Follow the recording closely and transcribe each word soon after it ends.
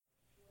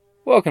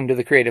Welcome to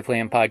the Creative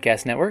Plan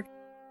Podcast Network.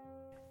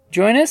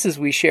 Join us as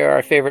we share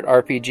our favorite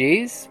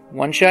RPGs,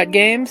 one-shot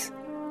games,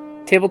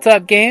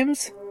 tabletop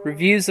games,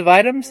 reviews of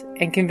items,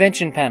 and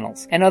convention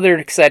panels, and other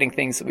exciting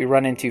things that we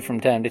run into from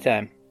time to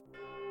time.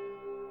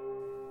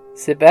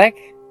 Sit back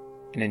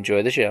and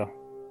enjoy the show.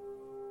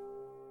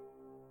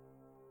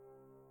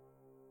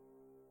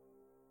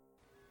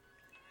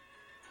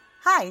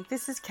 Hi,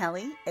 this is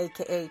Kelly,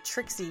 aka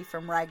Trixie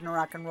from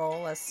Ragnarok and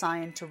Roll, a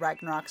Sign to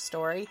Ragnarok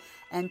story,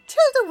 and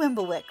Tilda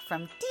Wimblewick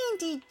from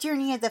D&D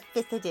Journey of the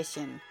 5th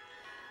Edition.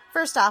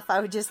 First off, I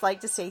would just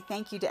like to say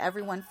thank you to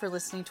everyone for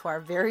listening to our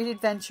varied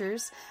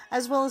adventures,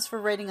 as well as for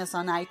rating us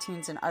on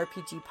iTunes and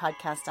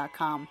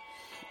RPGpodcast.com.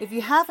 If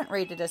you haven't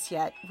rated us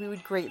yet, we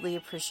would greatly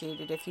appreciate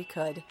it if you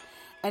could.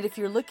 And if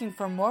you're looking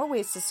for more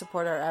ways to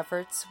support our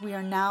efforts, we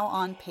are now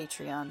on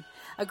Patreon,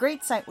 a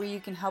great site where you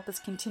can help us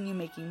continue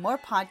making more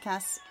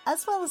podcasts,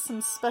 as well as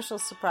some special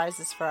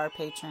surprises for our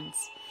patrons.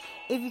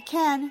 If you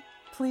can,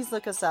 please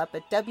look us up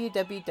at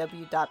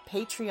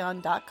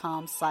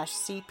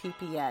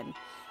www.patreon.com/cppn.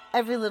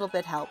 Every little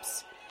bit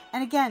helps.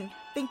 And again,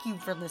 thank you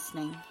for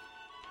listening.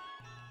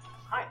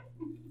 Hi.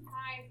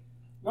 Hi.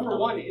 Number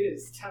one, it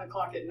is 10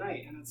 o'clock at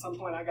night, and at some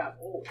point I got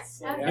old.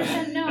 So After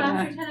 10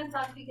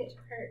 o'clock we get to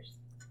curse.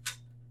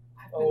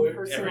 I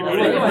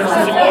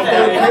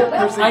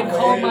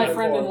called my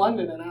friend in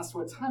London and asked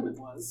what time it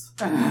was.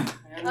 Okay.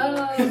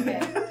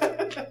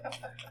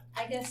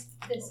 I guess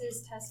this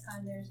is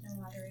TestCon. There's no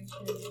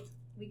moderation.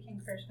 We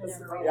can curse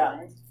whenever we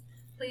want.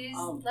 Please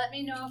let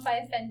me know if I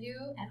offend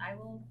you, and I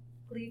will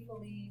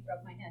gleefully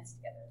rub my hands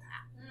together.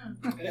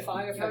 And if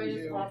I offend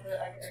you...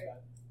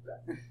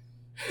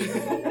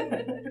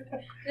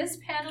 This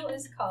panel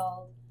is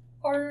called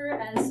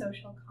Horror as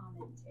Social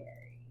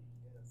Commentary.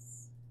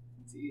 Yes,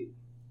 indeed.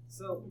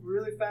 So,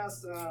 really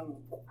fast,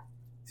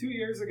 2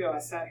 years ago I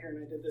sat here and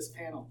I did this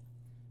panel.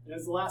 And it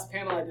was the last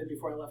panel I did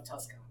before I left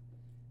TestCon.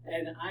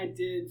 And I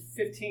did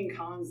 15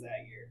 cons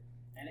that year.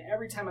 And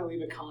every time I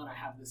leave a con, I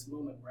have this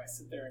moment where I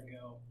sit there and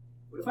go,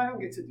 what if I don't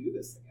get to do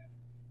this again?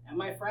 And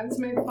my friends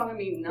made fun of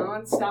me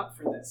nonstop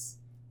for this.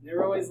 And they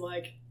were always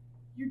like,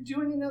 you're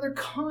doing another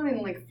con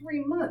in like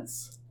 3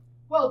 months.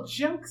 Well,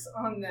 joke's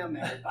on them,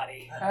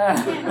 everybody.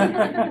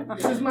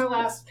 This is my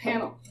last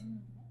panel.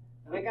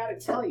 And I gotta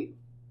tell you,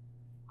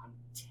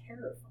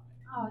 terrified.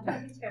 Oh,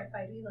 don't be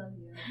terrified. We love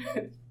you.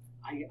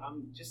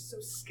 I'm just so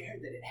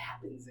scared that it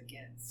happens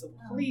again. So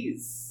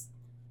please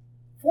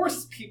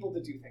force people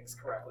to do things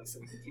correctly so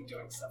we can keep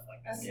doing stuff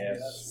like this.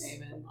 Yes.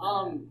 Amen.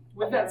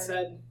 With that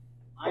said,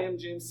 I am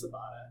James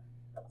Sabata.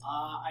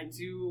 I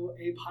do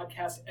a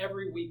podcast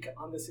every week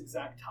on this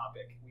exact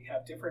topic. We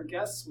have different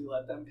guests. We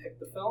let them pick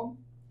the film.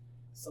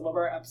 Some of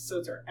our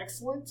episodes are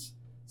excellent.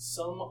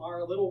 Some are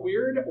a little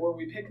weird, or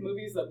we pick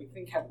movies that we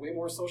think have way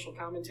more social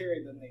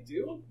commentary than they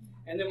do.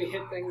 And then we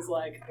hit things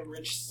like the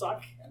rich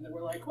suck, and then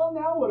we're like, well,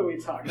 now what do we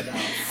talk about?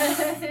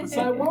 So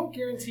I won't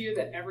guarantee you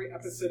that every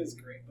episode is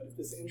great, but if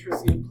this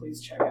interests you, please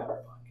check out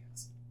our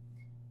podcast.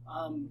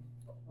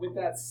 With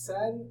that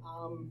said,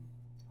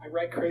 I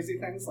write crazy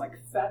things like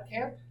Fat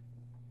Camp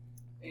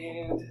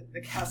and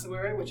The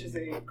Cassowary, which is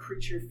a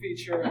creature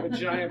feature of a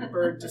giant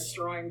bird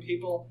destroying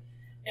people.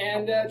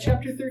 And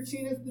Chapter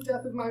 13 is the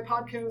death of my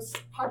podcast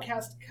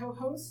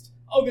co-host.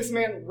 Oh, this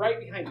man right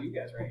behind you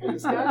guys, right here.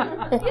 This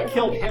guy. I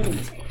killed him in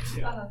this game,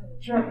 too.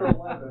 Chapter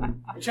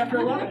 11. Chapter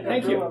 11?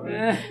 Thank you. I love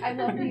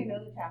that you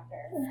know the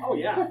chapter. Oh,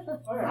 yeah.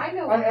 I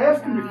know. I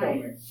asked him to kill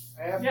me.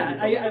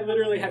 I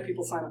literally had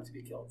people sign up to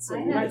be killed. So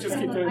you might just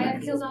keep doing that. I have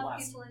because killed it's a off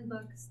blast. people in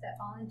books that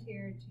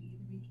volunteered to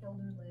either be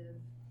killed or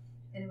live.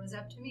 And it was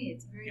up to me.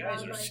 It's very You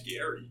guys are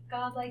scary.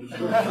 godlike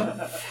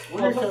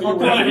We'll feeling.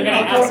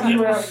 talk to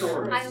you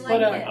afterwards. I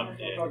like it. I'll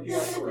talk to you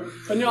afterwards.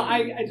 But no,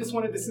 I just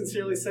wanted to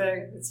sincerely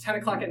say it's 10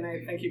 o'clock at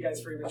night. Thank you guys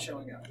for even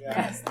showing up.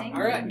 Yes, thank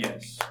you. All right.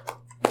 Yes.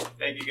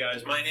 Thank you,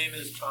 guys. My name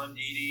is Tom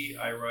Dede.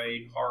 I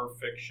write horror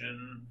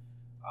fiction.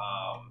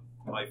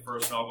 My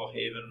first novel,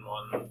 Haven,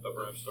 won the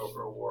Bram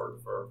Stoker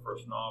Award for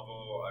first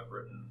novel. I've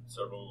written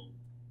several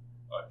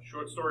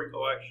short story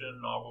collection,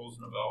 novels,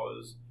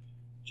 novellas.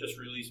 Just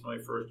released my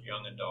first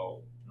young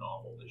adult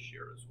novel this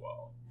year as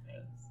well.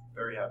 And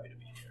very happy to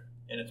be here.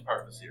 And it's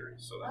part of a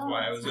series, so that's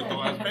why I was at the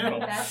last panel.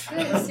 That's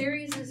good.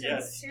 Series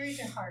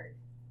are hard.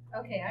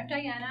 Okay, I'm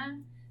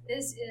Diana.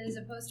 This is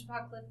a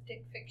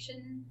post-apocalyptic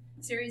fiction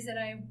series that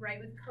I write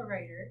with a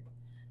co-writer.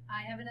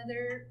 I have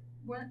another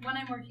one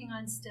I'm working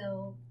on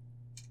still.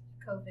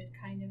 COVID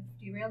kind of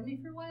derailed me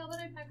for a while, but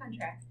I'm back on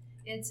track.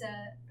 It's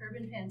a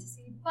urban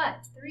fantasy,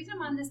 but the reason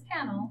I'm on this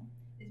panel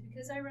is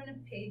because I run a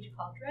page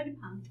called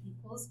Dreadpunk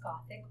equals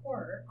Gothic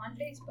Horror on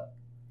Facebook.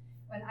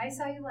 When I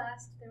saw you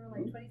last, there were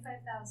like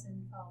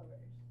 25,000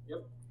 followers.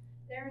 Yep.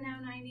 There are now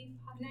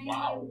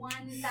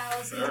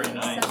 91,700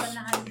 nice.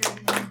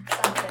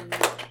 something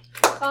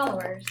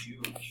followers.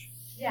 Huge.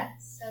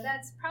 Yes, so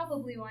that's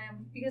probably why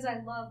because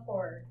I love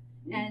horror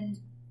and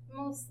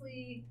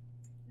mostly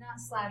not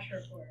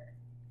slasher horror.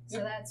 So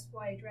that's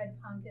why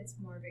Dreadpunk, it's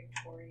more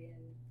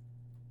Victorian,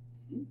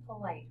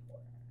 polite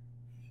horror.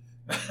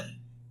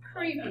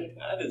 Creepy.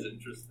 That is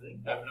interesting.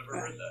 I've never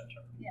heard that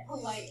term. Yes.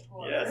 Polite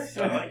horror. Yes,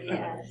 I like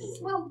that. Yes.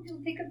 Well,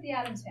 think of the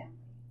Addams Family,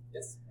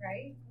 Yes.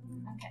 right?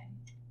 Okay.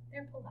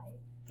 They're polite.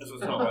 This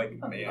is not like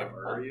May I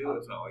Murder You?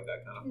 It's not like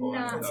that kind of poem.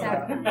 Not No.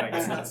 exactly. I It's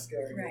guess not not.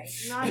 scary. Right.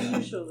 Not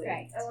usually.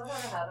 Right. I love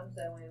how the Addams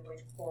Family is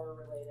like horror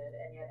related,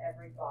 and yet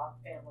every Goth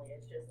family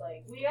is just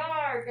like, we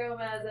are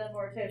Gomez and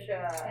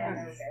Morticia, and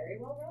they're very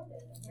well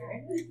rounded. And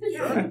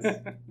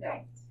very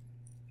Right.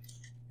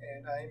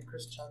 And I am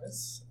Chris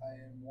Chavez. I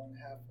am one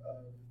half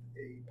of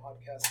a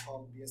podcast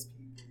called BSP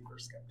Believer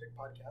Skeptic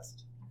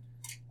Podcast,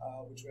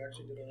 which we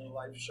actually did a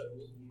live show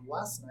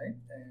last night,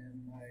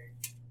 and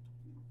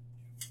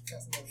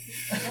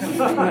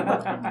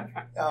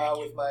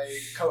with my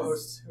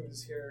co-host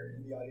who's here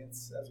in the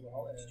audience as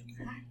well.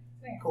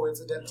 And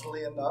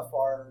coincidentally enough,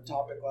 our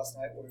topic last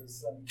night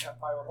was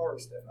campfire horror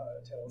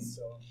tales.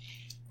 So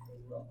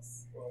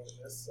well with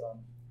this.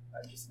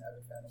 I'm just an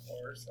avid fan of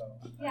horror, so.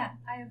 Yeah,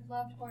 I have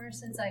loved horror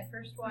since I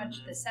first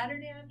watched the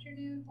Saturday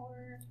afternoon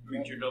horror.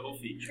 Creature double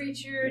feature.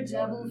 Creature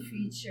double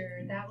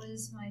feature. That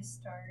was my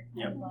start. I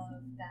Yep.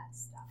 love that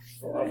stuff.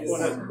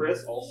 One of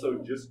Chris also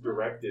just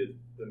directed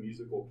the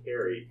musical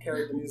Carrie.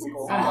 Carrie the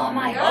musical. Oh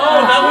my Oh,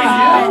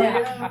 God.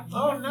 that was you?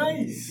 Oh,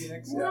 nice.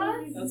 Phoenix,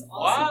 yeah. That's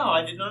awesome. Wow,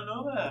 I did not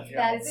know that.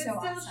 Yeah. Is That's it so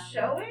still awesome.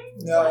 showing?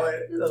 No,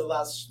 the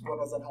last one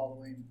was on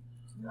Halloween.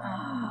 Oh,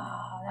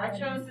 I that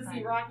chose would to be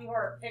see fun. Rocky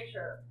Horror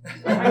Picture.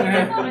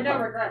 I know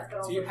regrets, but So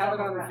also you have it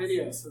some on regrets.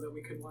 video so that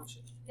we could watch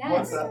it. Yes.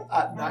 What's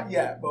that? Not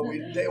yet, but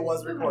it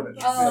was recorded.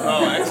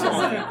 Oh,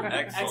 excellent.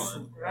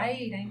 Excellent.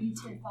 Right, I need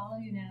to follow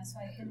you now so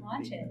I can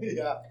watch it.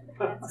 Yeah.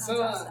 That sounds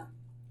So, awesome.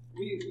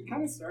 we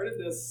kind of started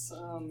this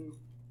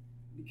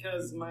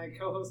because my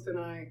co-host and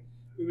I,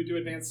 we would do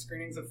advanced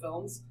screenings of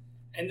films,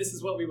 and this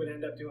is what we would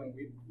end up doing.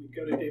 We'd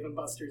go to Dave &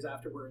 Buster's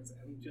afterwards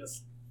and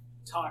just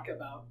talk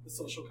about the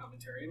social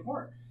commentary in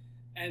horror.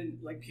 And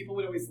like people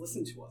would always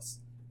listen to us.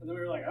 And then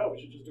we were like, oh,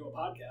 we should just do a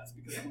podcast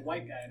because I'm a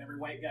white guy, and every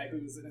white guy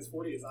who's in his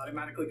 40s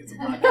automatically gets a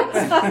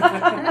podcast.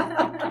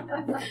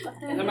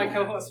 And then my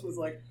co-host was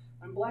like,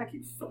 I'm black,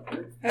 you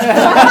fucker.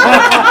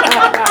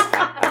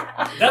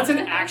 That's an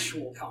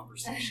actual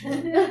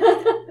conversation.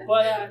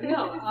 But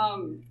no,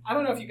 I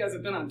don't know if you guys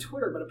have been on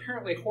Twitter, but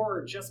apparently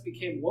horror just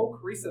became woke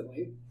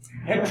recently.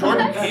 And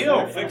Jordan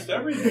Peele fixed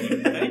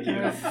everything. Thank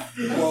you.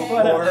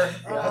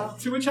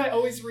 To which I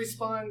always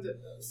respond,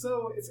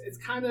 so it's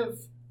kind of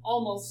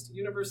almost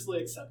universally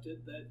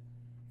accepted that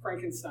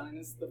Frankenstein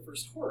is the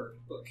first horror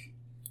book.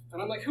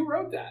 And I'm like, who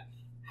wrote that?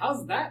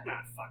 How's that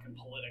not fucking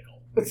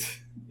political?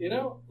 You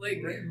know? Like,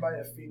 Written by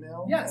a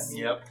female. Yes. I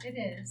mean, Yep. It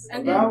is.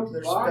 And about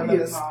there's body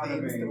feminist autonomy.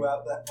 themes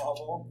throughout that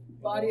novel.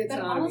 body But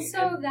autonomy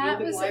also and that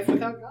living was life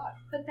without God.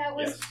 But that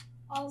was Yes.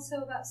 also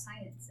about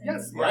science. And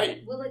Yes.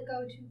 Right. Will it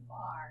go too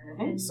far? Mhm.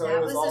 And So that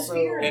it was was also- the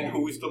fear of And it.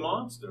 who's the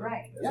monster?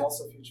 Right. There's Yeah.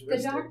 also The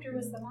futuristic. doctor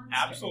was the monster.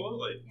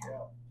 Absolutely.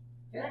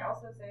 Can I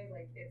also say,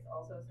 like, it's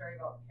also a story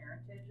about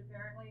parentage,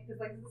 apparently? Because,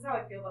 like, this is how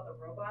I feel about the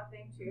robot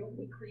thing, too.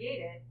 We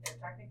create it, they're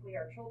technically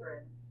our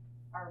children.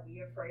 Are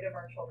we afraid of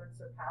our children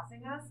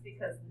surpassing us?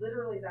 Because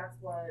literally that's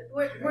what...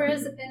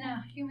 Whereas in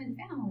a human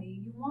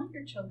family, you want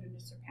your children to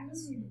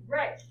surpass you.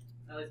 Right.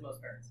 At least most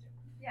parents do.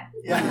 Yeah.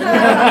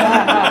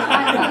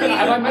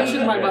 Have I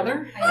mentioned my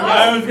mother?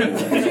 I was gonna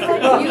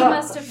say. You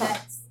must have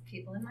met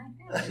people in my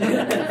family.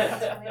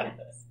 That's really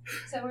nice.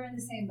 So we're in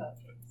the same boat,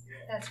 kids.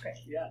 That's great.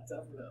 Yeah,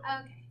 definitely.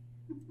 Okay.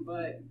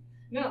 But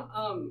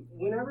no,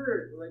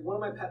 whenever like one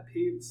of my pet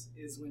peeves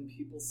is when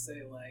people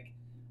say like,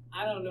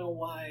 I don't know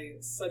why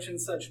such and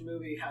such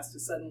movie has to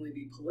suddenly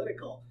be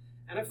political,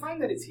 and I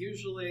find that it's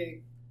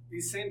usually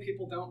these same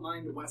people don't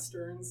mind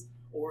westerns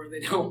or they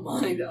don't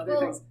mind other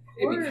Well, things.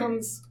 It horror-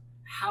 becomes,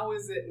 how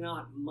is it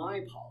not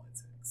my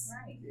politics?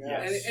 Right.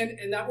 Yes.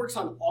 And that works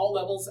on all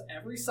levels.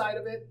 Every side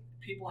of it,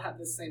 people have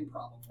the same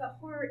problem. But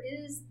horror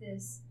is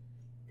this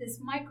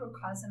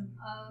microcosm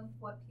of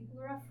what people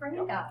are afraid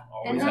Yep. of.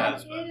 Always And that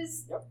has been.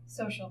 is Yep.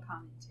 social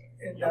commentary.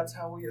 And that's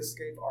how we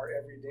escape our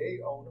everyday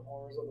own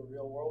horrors of the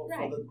real world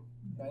Right. for the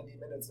 90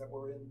 minutes that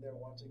we're in there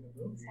watching a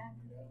movie.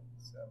 Exactly. You know?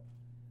 So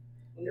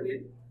And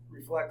it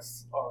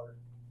reflects our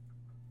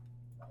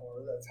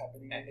horror that's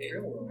happening in the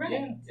real world.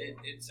 Right.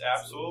 It's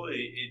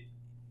absolutely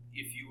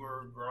if you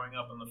were growing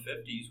up in the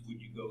 50s,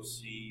 would you go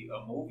see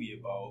a movie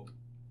about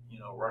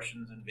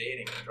Russians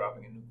invading and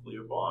dropping a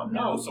nuclear bomb?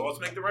 No. So let's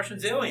make the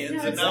Russians aliens, No,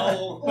 and it's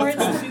now or let's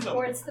go see it's them.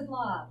 or it's the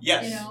blob.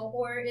 Yes.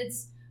 Or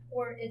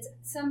it's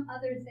some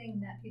other thing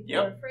that people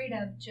Yep. are afraid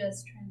of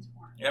just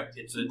transformed. Yep,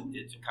 it's a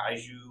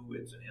kaiju,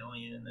 it's an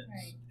alien, it's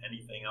Right.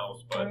 anything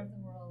else, War but of the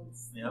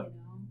worlds. Yep.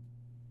 All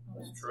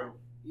that's that true. stuff.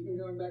 Even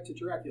going back to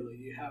Dracula,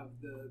 you have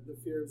the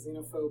fear of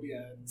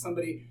xenophobia. And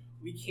somebody,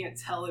 we can't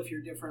tell if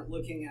you're different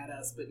looking at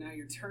us, but now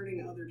you're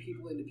turning other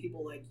people into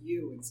people like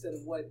you instead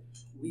of what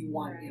we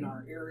want in Right.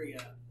 our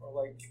area. Or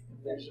like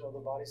Invasion of the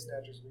Body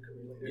Snatchers, we could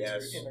relate it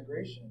Yes. to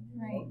immigration. You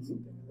know, Right.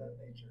 something of that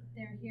nature.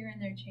 They're here and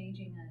they're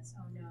changing us.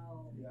 Oh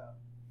no. Yeah.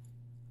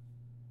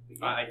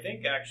 I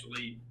think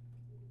actually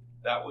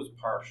that was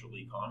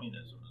partially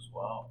communism as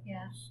well.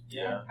 Yeah.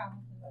 Yeah,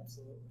 Probably.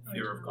 Absolutely.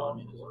 fear of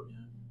communism.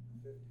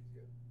 Yeah.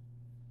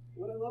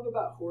 What I love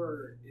about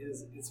horror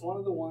is it's one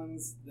of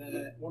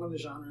the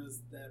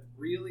genres that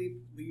really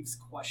leaves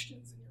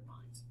questions in your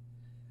mind.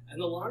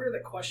 And the longer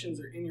that questions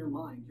are in your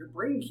mind, your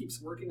brain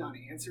keeps working on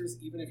answers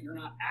even if you're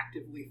not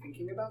actively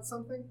thinking about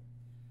something.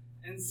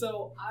 And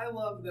so I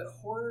love that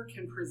horror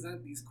can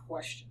present these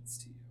questions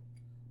to you.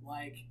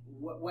 Like,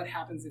 what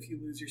happens if you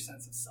lose your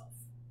sense of self?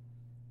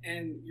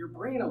 And your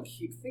brain will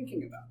keep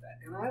thinking about that.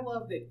 And I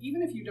love that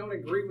even if you don't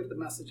agree with the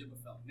message of a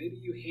film, maybe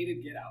you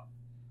hated Get Out,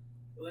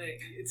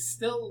 like, it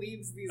still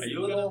leaves these Are you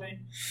little... looking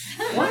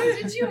at me? What?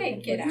 Did you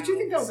hate Get Out? Did you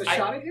think that was a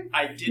shot at you?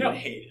 I didn't No.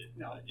 hate it.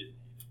 No. I didn't.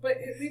 But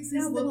it leaves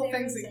these No, but little there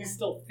things is that you a-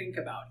 still think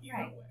about either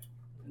Right. way.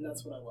 And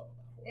that's what I love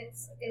about horror.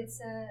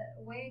 It's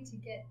a way to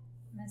get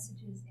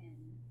messages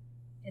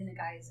in the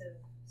guise of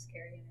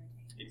scary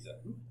entertainment.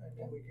 Exactly. And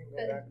then we can go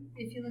But back.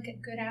 if you look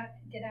at Get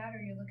Out,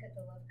 or you look at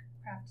the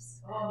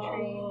Lovecraft's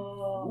Country.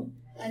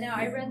 I know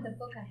I read the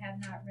book. I have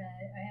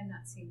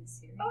not seen the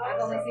series. I've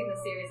only seen the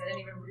series. I didn't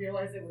even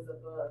realize it was a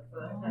book.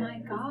 But Oh my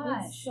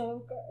gosh, It's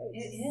so good.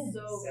 it it's is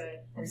so good.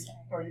 I'm sorry.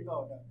 Or you,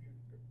 oh no, you're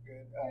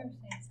good. You're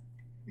saying something.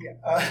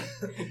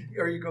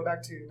 Yeah. Or you go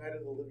back to Night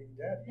of the Living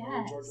Dead.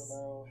 Yes. George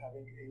Romero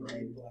having a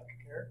lead black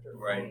character.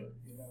 Right.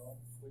 You know,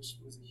 which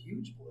was a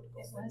huge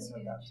political It statement was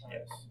at that huge. time.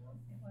 Yes. You know?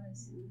 It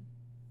was.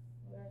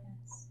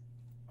 Yes.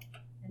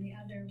 And the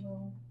other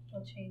will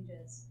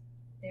changes.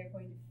 They're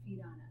going to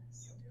feed on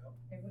us.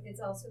 Yep.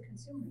 It's also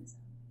consumerism.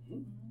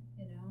 You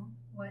know,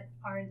 what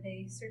are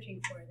they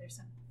searching for? They're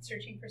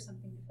searching for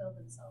something to fill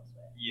themselves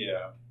with.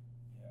 Yeah.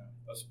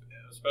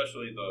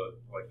 Especially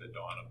the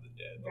Dawn of the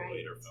Dead, the Right.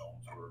 later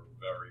films were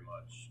very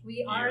much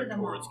We are geared the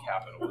towards mall.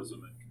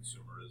 capitalism and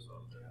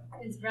consumerism.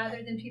 It's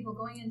rather than people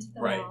going into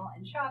the Right. mall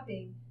and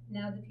shopping,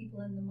 now the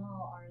people in the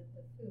mall are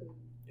the food,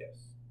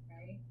 Yes.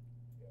 right?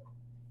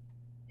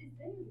 Did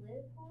they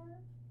live for?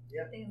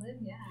 Yeah. They live,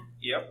 yeah.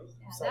 Yep.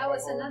 That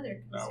was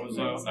another That was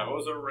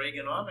a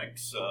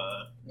Reaganomics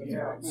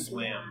Yeah.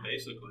 slam,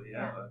 basically.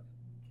 Yeah.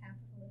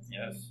 capitalism.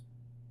 Yes.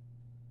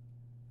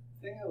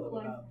 The thing I love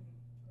Like, about...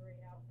 grayed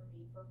out for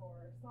me for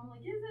horror. So I'm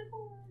like, is it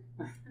horror?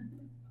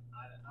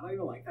 I don't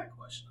even like that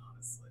question,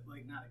 honestly.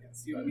 Like, not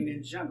against you. I mean,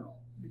 in general.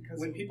 Because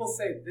When people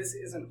say, this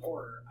isn't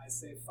horror, I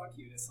say, fuck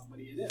you to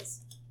somebody it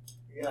is.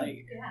 yeah.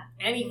 Like, Yeah.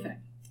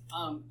 anything.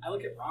 I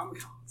look at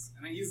rom-coms,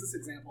 and I use this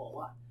example a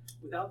lot.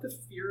 Without the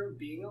fear of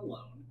being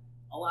alone,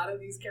 a lot of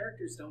these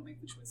characters don't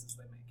make the choices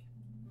they make.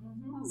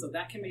 Mm-hmm. So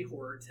that can be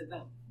horror to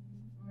them.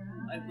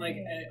 Right. Like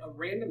a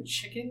random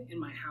chicken in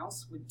my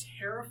house would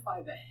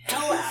terrify the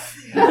hell out of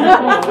me.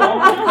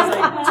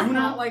 Because I do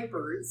not like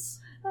birds.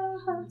 So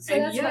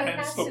And that's yeah, why Hence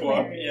cats the are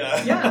book. weird.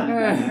 Yeah.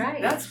 Yeah,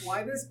 Right. that's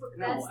why this.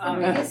 That's No,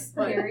 the biggest,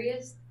 but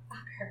scariest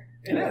fucker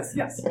it is.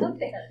 Yes, out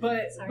there.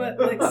 but Sorry.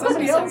 like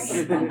somebody else,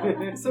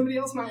 Sorry. somebody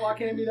else might walk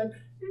in and be like,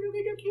 "You're a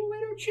little cute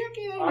little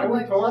chicken." I And, would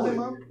like love totally- him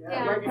up.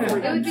 Yeah. Right before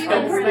It would be he like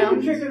chops bringing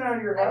them. chicken out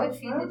of your I would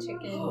feed the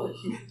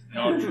chicken.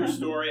 No, true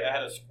story. I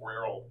had a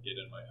squirrel get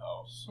in my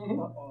house,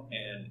 Uh-oh.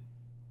 and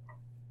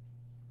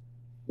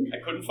I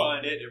couldn't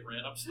find it. It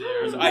ran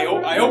upstairs. I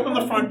opened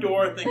the front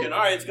door thinking, all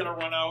right, it's going to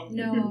run out.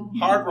 No.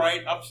 Hard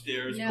right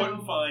upstairs. No.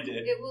 Couldn't find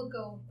it. It will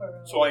go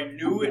burrow. So I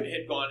knew it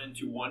had gone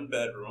into one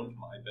bedroom,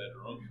 my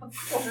bedroom.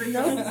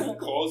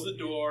 Close the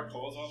door,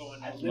 close all the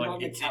windows. I I'm live on like,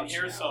 the it's in couch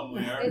here now.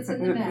 somewhere. It's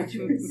in the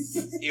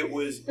mattress. It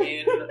was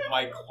in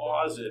my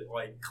closet,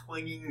 like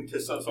clinging to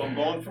something. So I'm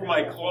going through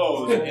my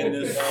clothes, and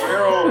this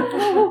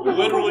squirrel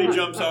literally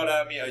jumps out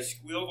at me. I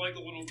squealed like a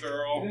little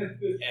girl,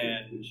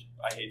 and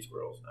I hate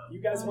squirrels now. You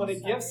guys I'm wanted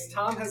sorry. gifts?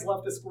 Tom has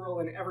left a squirrel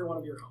in every one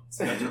of your homes.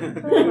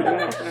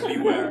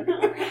 Beware.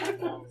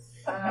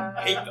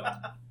 Hate them.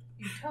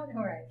 You don't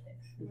know right there.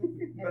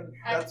 But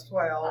that's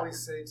why I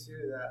always say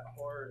too that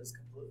horror is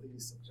completely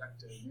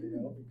subjective, you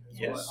know, because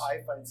Yes. what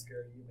I find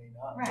scary, you may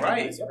not. Right.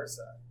 Right. Vice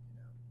versa. You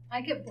know?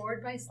 I get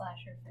bored by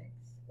slasher fics.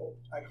 Well,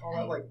 I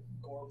call it like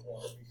gore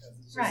porn because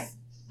it's just Right.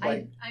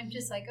 like I'm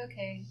just like,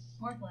 okay,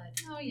 more blood.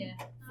 Oh yeah.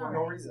 for All no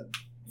right. reason.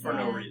 For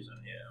no Yeah. reason,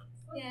 yeah.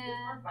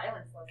 Yeah. More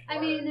violence, less I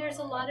horror. mean, there's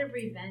a lot of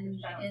revenge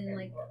Violence in and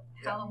like horror.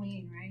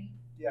 Halloween, right?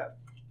 Yeah.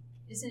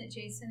 Isn't it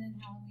Jason in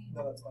Halloween?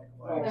 No, that's Michael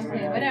Oh, Myers.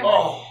 Okay, whatever.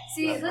 Oh,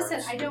 See, that listen,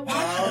 hurts. I don't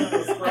watch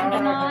them.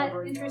 I'm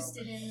not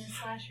interested in the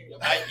slashers.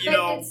 But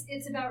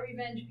it's about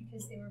revenge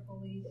because they were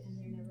bullied and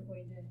they're never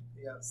going to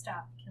Yeah.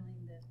 stop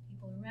killing the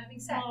people who are having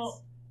sex.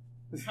 Well,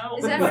 Is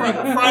that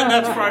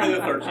That's Friday the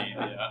 13th.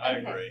 Yeah, I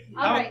Okay. agree.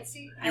 All right,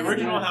 see. The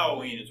original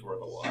Halloween is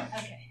worth a lot.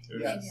 Okay.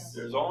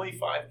 There's only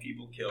 5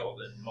 people killed,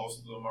 and most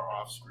of them are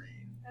off screen.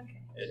 Okay.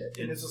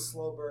 It is a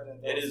slow burn.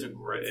 And It is a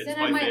great. It's Then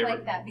my I might favorite.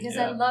 like that because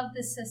Yeah. I love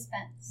the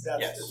suspense. That's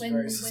Yes. it's When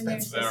very there's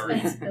suspenseful. Very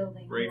suspense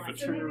building. great you for like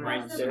So it. they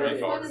Right. have the Very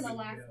first one fast. and the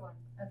last one.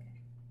 Okay.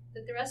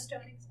 But the rest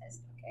don't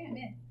exist. Okay, I'm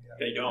in.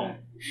 They don't.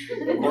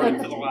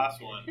 According to the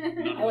last one.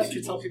 I like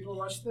to tell people to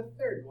watch the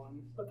third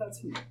one, but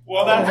that's me.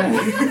 Well, that's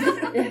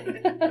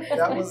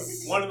That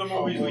was one of the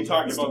movies we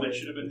talked about that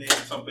should have been named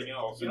something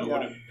else, and it Yeah.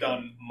 would have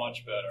done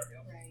much better.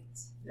 Right.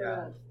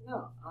 yeah.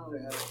 No,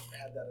 They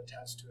had that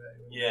attached to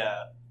it.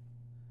 Yeah.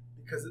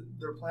 Because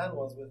their plan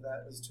was with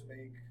that was to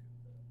make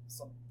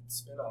some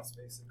spin-offs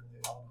basically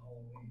on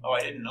Halloween. Oh, I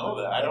didn't know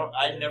that.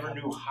 I never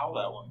knew how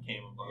that one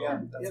came about.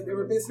 Yeah, They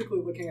were basically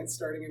looking at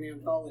starting an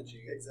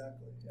anthology.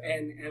 Exactly. Yeah.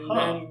 And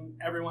then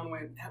everyone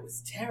went, that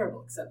was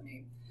terrible, except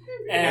me.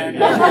 And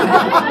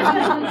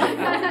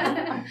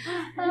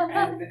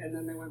and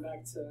then they went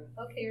back to...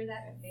 Okay, you're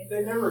that good.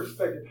 They never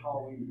expected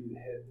Halloween to be the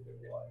hit that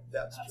it was.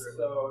 That's true.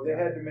 So they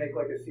had to make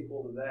like a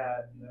sequel to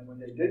that, and then when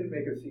they didn't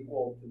make a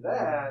sequel to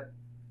that,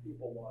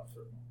 people lost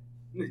their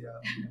mind. Yeah.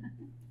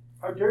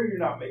 How dare you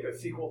not make a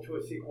sequel to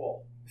a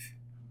sequel?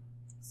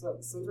 So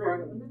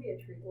Wouldn't that be a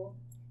trequel?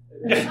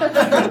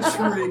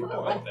 I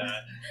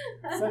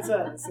like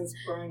that. Since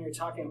Brian, you're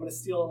talking, I'm going to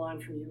steal a line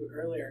from you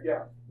earlier.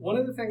 Yeah. One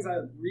of the things I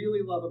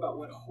really love about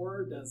what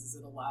horror does is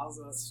it allows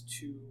us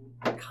to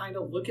kind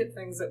of look at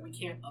things that we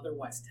can't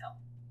otherwise tell.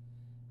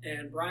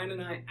 And Brian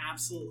and I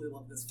absolutely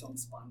love this film,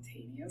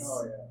 Spontaneous.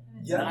 Oh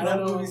Yeah, I that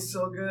don't know. movie's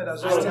so good. I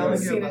was I just haven't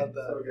telling you seen about it,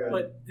 that. So good.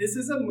 But this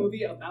is a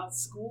movie about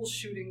school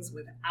shootings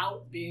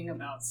without being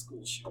about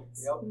school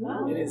shootings.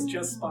 Yep. It is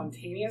just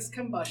spontaneous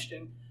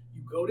combustion.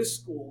 You go to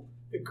school,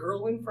 the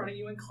girl in front of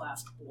you in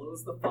class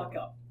blows the fuck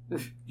up.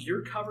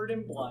 You're covered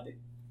in blood.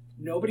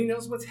 Nobody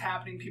knows what's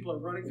happening. People are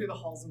running through the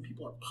halls and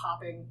people are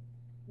popping.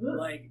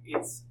 Like,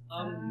 it's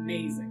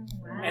amazing.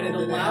 Wow. And it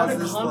And it allowed has a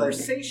this,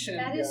 conversation.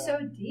 That is so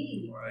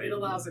deep. Right. It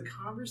allows a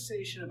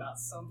conversation about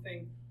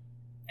something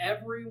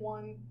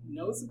everyone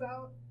knows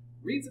about,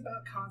 reads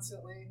about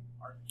constantly,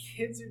 our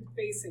kids are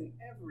facing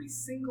every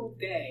single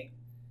day,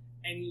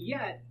 and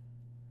yet,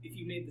 if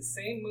you made the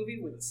same movie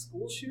with a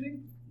school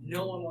shooting,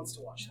 no one wants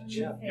to watch that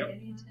shit. Yeah. Pay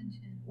any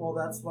attention. Well,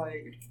 that's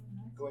like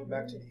going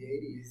back to the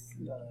 80s.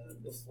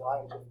 The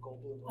Fly, Jeff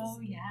Goldblum Oh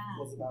yeah.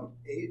 was about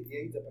the AIDS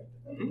epidemic.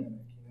 You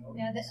know?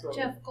 Yeah, the So-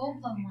 Jeff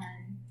Goldblum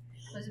one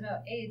was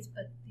about AIDS,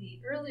 but the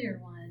earlier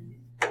one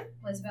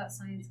was about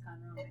science gone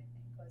wrong, I think,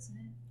 wasn't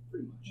it?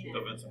 Pretty much. Yeah.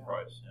 The Vincent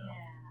Price, Yeah. yeah.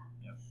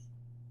 Yeah,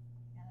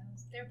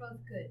 they're both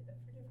good, but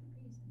for different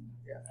reasons.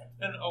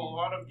 And a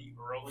lot of the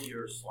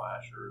earlier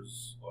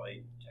slashers,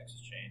 like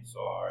Texas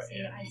Chainsaw, See,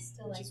 and I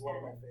still Which like is one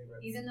of my that.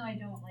 favorites. Even though I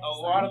don't like a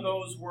lot of slashers.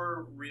 those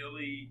were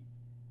really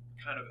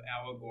kind of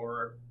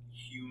allegoric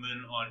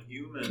human on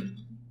human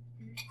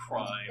The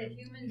crime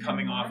humans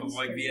coming are off of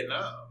like monsters.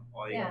 Vietnam.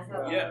 Like, Yeah.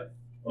 yeah.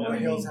 Or Yeah. The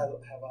Hills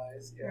Have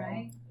Eyes. Yeah.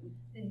 Right?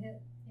 Yeah.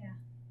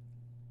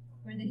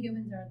 Where the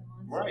humans are the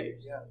monsters. Right,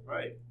 Yeah.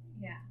 right.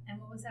 Yeah. And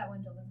what was that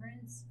one?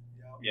 Deliverance?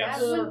 Yes.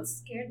 That one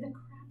scared the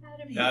crap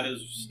out of me. That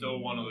is still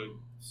one of the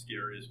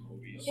scariest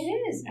movies. It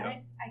is. Yeah.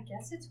 I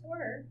guess it's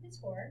horror. It's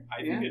horror.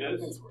 I think it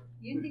everything's is. horror.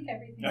 You think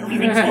everything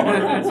Everything's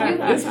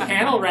horror. This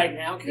panel right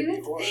now could be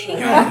You horror. think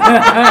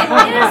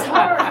it is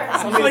horror.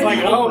 Somebody's like,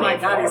 oh my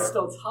horror. god, he's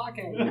still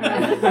talking. I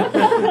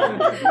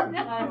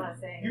don't want to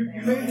say You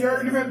anything. made the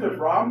argument that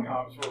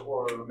rom-coms were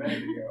horror a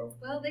minute ago.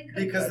 Well, they could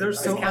Because be. they're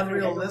so Is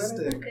Catherine Hagel in it?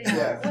 unrealistic. They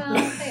Yeah. are.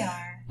 Well, they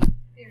are.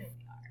 They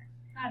really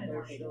are. Not in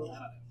our show.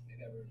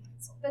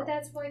 But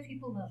that's why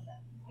people love them.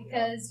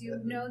 Because you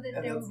know that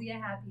And there will that's- be a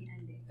happy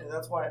ending. And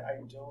that's why I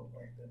don't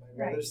like them. I'd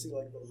rather Right. see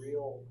like the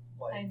real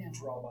I know.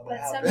 drama But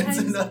that happens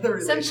in other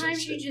relationships.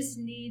 sometimes you just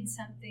need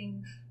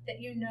something that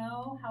you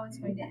know how it's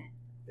going to end.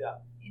 Yeah.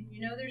 And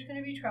you know there's going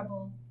to be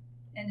trouble,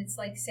 and it's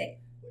like safe.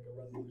 like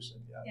a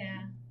resolution. Yeah.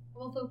 Yeah.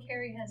 Although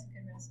Carrie has a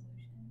good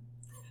resolution.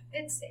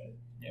 It's safe.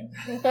 In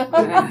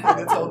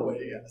its own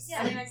way, yes.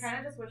 Yeah. I mean, I kind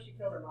of just wish she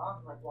killed her mom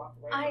and like walked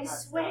away. From I that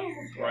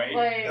swear. Right.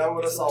 Like, That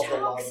would have solved a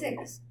lot of Toxic.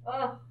 things.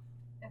 ugh,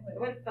 it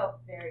would have felt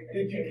very. Did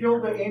you vindicated kill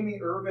for the me. Amy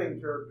Irving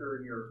character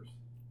in yours?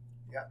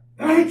 Yeah.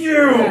 Thank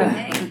you!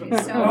 Thank you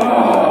so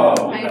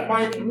Oh, much.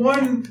 my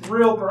one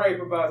real gripe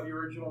about the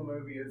original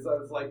movie is I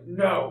was like,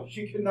 no,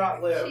 she could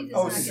not live. She does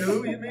Oh, not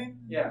Sue, get- you mean?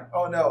 Yeah.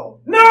 Oh no.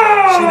 No!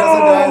 She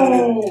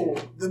doesn't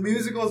die. The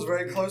musical is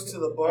very close to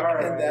the book All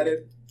right. in that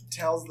it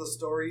tells the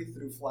story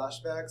through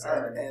flashbacks All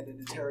right. and an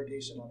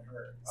interrogation on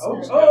her.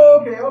 Okay.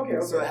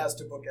 So it has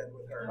to bookend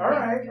with her. All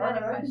right. You had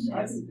a question.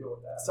 I can deal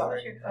with that.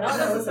 Sorry. Not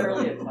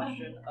necessarily a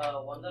question.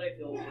 One that I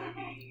feel would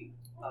be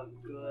a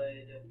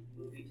good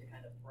movie to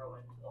kind of throw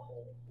into the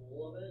whole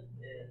pool of it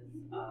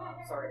is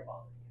Sorry to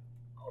Bother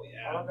You.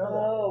 Oh, I don't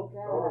know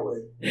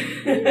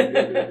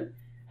Totally.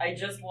 I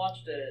just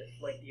watched it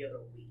like the other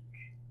week,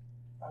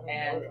 that. I don't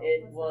and know.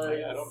 it was.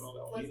 I don't know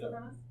that one What's the either.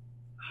 premise?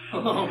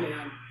 Oh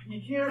man.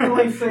 You can't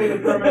really say the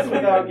premise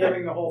without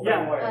giving the whole thing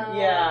Yeah. away.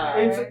 Yeah.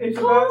 It's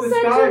about this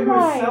guy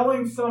who's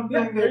selling something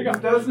Yeah, there you that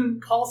he go.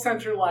 doesn't. Call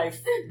center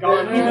life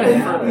gone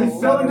even further. He's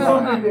selling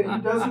something that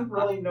he doesn't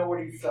really know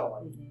what he's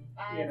selling.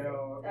 I- You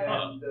know, Uh,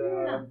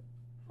 and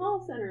Call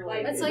center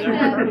Like- It's Never like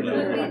that heard of that.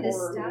 movie, The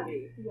Horror Stuff,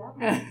 movie.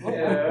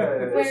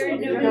 yeah, where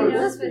nobody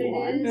knows what it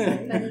is,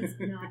 Right. but it's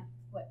not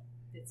what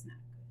it's not.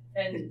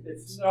 And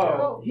it's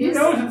he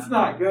knows it's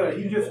not good.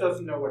 He just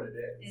doesn't know what it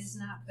It's is.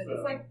 not good.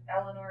 It's like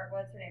Eleanor,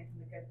 what's her name from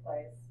The Good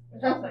Place?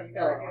 Which also you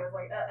gotta do. It was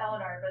like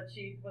Eleanor, but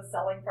she was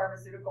selling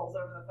pharmaceuticals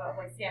over the phone,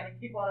 like scamming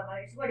people out of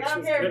money. She's like, I She don't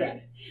was care. good at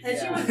it. And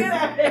she Yeah. was good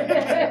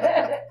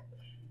at it.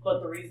 But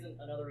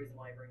another reason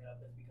why I bring it up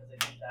is because I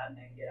think that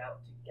and Get Out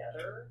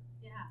together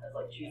Yeah, as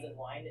like cheese and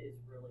wine is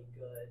really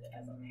good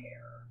as a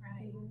pair.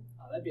 right.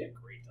 Oh, that'd be a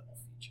great double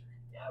feature.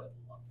 Yeah, I would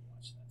love to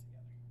watch that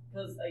together.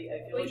 Because I feel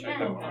We like they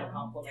can. kind of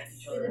complement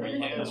each other. We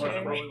live in the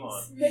Whatever we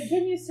want. But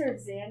can you serve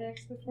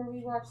Xanax before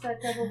we watch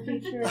that double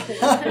feature?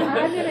 'Cause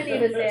I'm gonna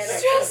need a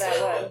Xanax for that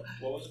one.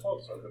 What was it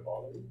called? Sorry to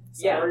bother you?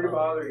 Yeah. Sorry to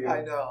bother you.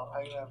 I know.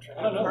 I'm trying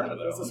I don't know. Heard of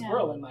There's a that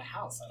squirrel in my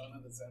house. I don't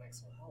know that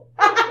Xanax will help.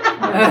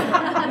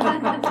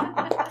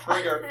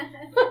 Trigger.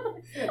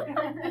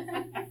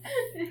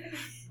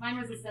 Mine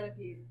was a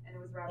centipede, and it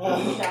was wrapped in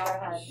the shower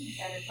head,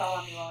 and it fell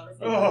on me while I was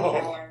taking a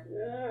shower.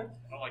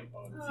 I don't like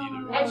bugs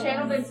either. I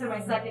channeled into my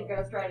second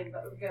ghostwriting,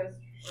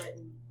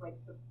 like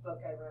the book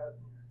I wrote,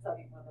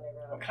 second one that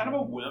I I'm wrote. kind of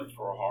a wimp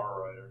for a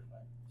horror writer.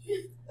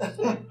 I don't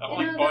You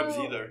like know, bugs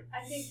though, either.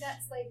 I think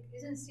that's like,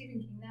 isn't Stephen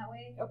King that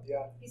way?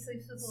 Yeah. He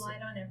sleeps with the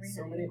light on every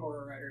So night. many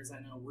horror writers I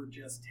know were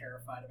just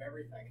terrified of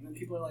everything, and then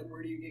people are like,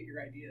 "Where do you get your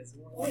ideas?"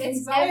 And we're like, It's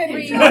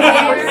 "Anxiety."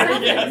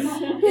 everywhere. Yes.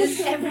 It's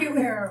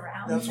everywhere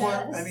around That's what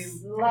us. I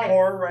mean. Life.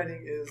 Horror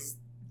writing is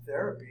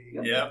therapy.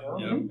 Yep, You know? yep,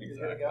 You're gonna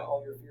exactly. get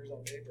all your fears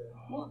on paper.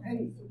 Well,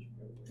 and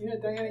you know,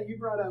 Diana, you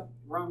brought up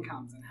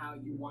rom-coms and how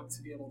you want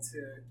to be able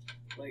to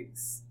like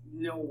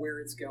know where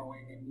it's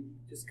going, and you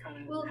just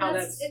kind of Well, how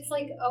it's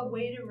like a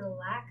way to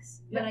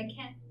relax, but I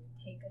can't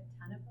take a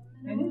ton of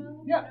them in a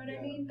row. Yeah. You know what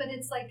I mean? But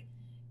it's like,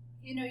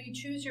 you know, you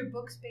choose your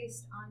books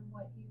based on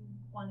what you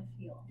want to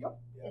feel. Yep.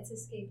 It's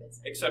escapism.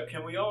 Except,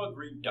 can we all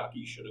agree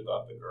Ducky should have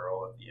got the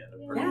girl at the end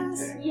of her?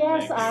 Yes.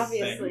 Yes, Thank you,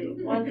 obviously, thank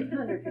you.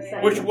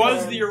 100%. Which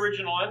was the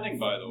original ending,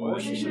 by the way. Or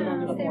she should have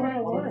ended up They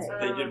on were- it.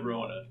 They did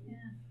ruin it.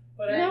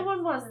 But No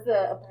one wants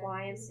the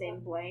appliance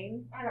named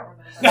Blaine. I don't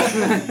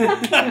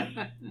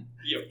remember.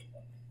 Yep.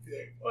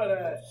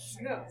 But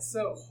no,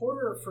 so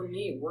horror for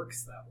me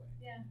works that way.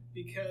 Yeah.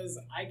 Because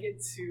I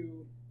get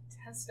to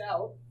test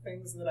out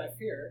things that I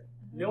fear,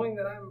 knowing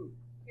that I'm,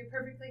 You're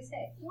perfectly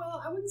safe.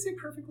 well, I wouldn't say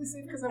perfectly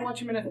safe because I watch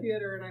them in a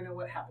theater and I know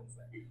what happens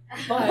there.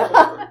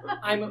 But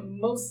I'm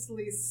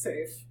mostly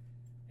safe,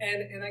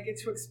 and I get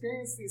to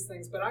experience these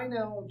things. But I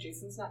know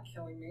Jason's not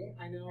killing me.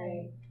 I know,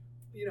 Right.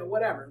 you know,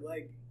 whatever.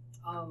 Like,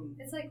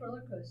 It's like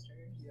roller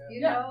coasters. Yeah.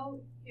 You know,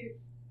 you're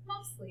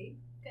mostly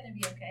going to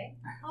be okay.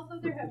 Although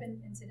there have been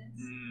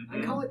incidents.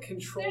 I call it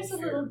controlled There's a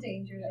fear. little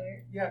danger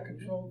there. Yeah,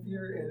 controlled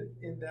fear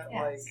in that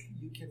Yes. like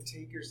you can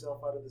take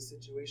yourself out of the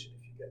situation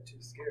if you get too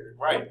scared.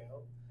 Right. You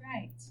know?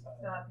 Right.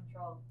 Not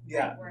control.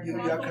 Yeah, Where you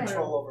it's have not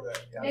control over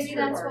that. Yeah, Maybe it's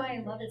that's very why I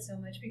hard. love it so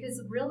much,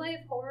 because real life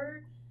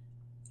horror,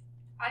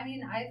 I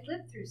mean, I've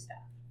lived through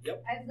stuff.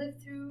 Yep. I've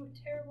lived through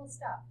terrible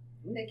stuff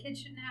that kids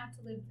shouldn't have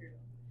to live through.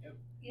 Yep.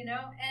 You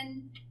know,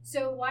 and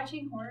so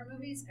watching horror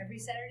movies every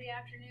Saturday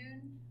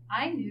afternoon,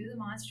 I knew the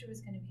monster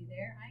was going to be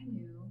there. I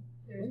knew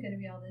there was going to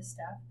be all this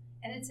stuff,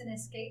 and it's an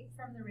escape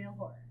from the real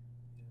horror.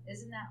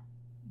 Isn't that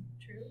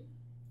true?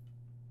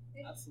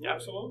 Absolutely.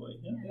 Absolutely.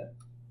 Yeah.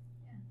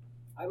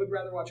 I would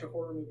rather watch a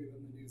horror movie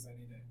than the news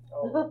any day.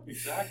 Oh,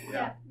 Exactly.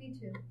 Yeah, me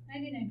too.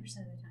 99%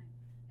 of the time.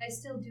 I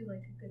still do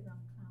like a good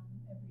rom-com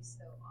every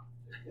so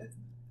often.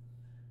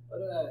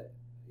 But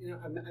you know,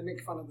 I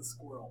make fun of the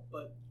squirrel,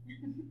 but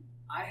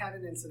I had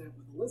an incident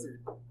with a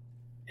lizard,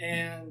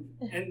 and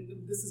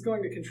this is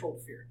going to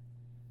controlled fear.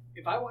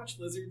 If I watch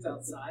lizards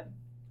outside,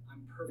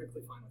 I'm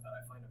perfectly fine with that.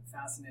 I find them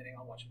fascinating.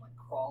 I'll watch them like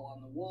crawl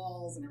on the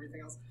walls and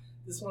everything else.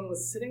 This one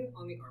was sitting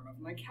on the arm of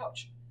my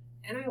couch,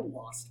 and I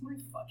lost my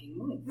fucking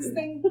mind. This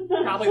thing,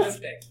 probably this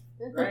big,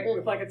 right,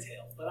 with like a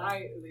tail. But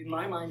in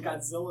my mind,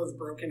 Godzilla's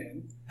broken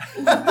in.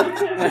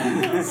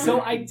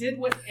 So I did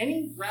what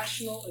any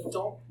rational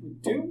adult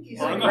would do.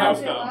 Burn the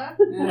house down.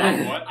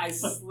 What? I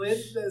slid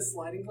the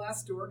sliding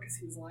glass door because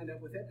he was lined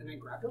up with it, and I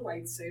grabbed a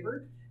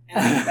lightsaber and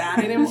I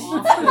batted him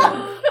off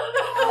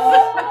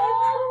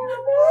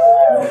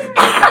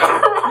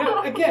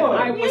Now, again,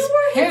 I was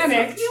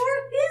panicked. You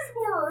were his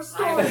horror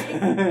story.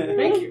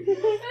 Thank you.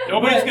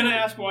 Nobody's going to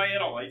ask why you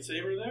had a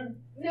lightsaber there?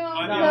 No,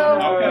 I no.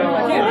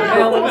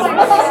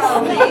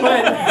 mean, Again,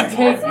 but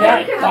take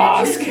that,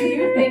 Bosk.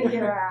 You think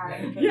you're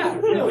at? Yeah,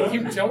 really,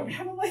 you don't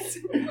have a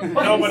lightsaber?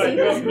 No, but I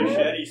do have a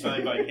machete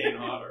signed by Kane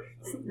Hodder.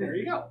 There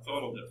you go. It's a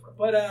little different.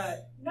 But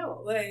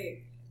no,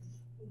 like,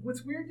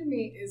 what's weird to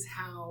me is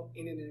how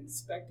in an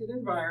inspected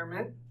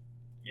environment,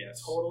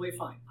 Yes. totally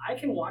fine. I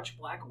can watch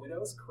black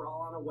widows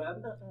crawl on a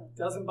web.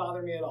 Doesn't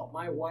bother me at all.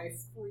 My wife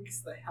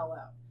freaks the hell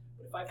out.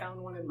 But if I found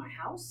one in my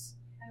house,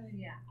 Oh,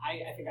 yeah.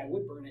 I think I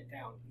would burn it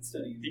down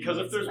instead of using Because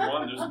if there's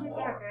one, there's Oh,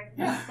 more.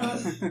 It's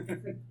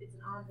an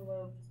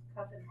envelope. Just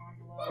cup an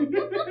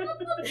envelope.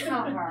 It's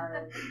not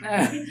hard.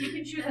 You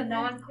can choose a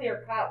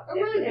non-clear cup A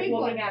really if big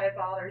looking one. at it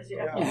bothers you.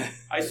 Yeah.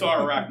 I saw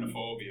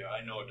arachnophobia.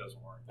 I know it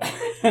doesn't work.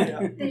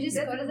 Yeah. They just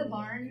go to the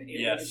barn.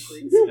 Yes.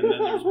 And then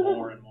there's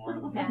more and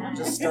more.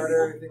 Just start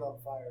everything on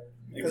fire.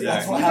 Because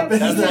that's Exactly. what happens.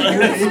 That's in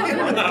that movie.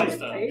 Burn the house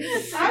down. I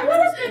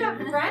would have been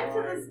a friend to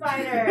the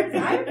spiders.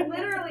 I'm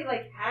literally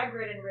like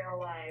Hagrid in real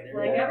life.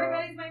 Like Yeah.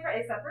 everybody's my friend,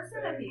 except for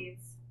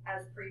centipedes,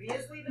 as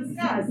previously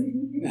discussed.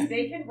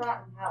 They can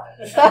rot in hell.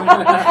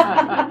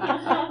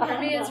 For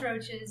me, it's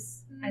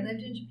roaches. I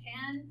lived in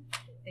Japan.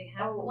 They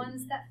have the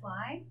ones that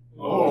fly.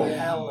 Oh,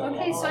 hell.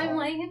 Okay, so I'm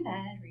laying in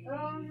bed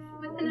reading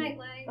with the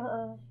nightlight,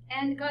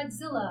 and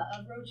Godzilla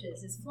of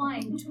roaches is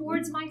flying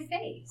towards my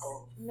face.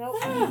 Nope.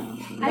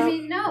 I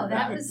mean, no,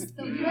 that was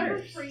the You had a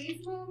worst.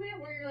 freeze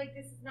moment where you're like,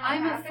 this is not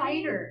I'm a happening?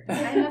 fighter.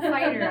 I'm a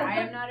fighter. I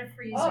am not a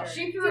freezer. Oh,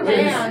 she threw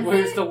Where's- hands.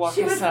 where's the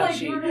She was like,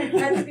 wakizashi? we're gonna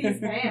catch these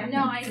hands.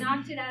 No, I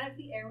knocked it out of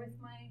the air with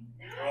my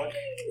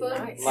foot,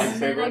 Nice.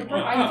 and then I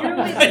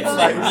threw it. I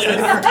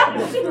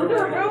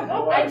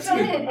did.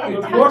 The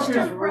It book touched is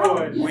her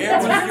ruined. Where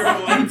was your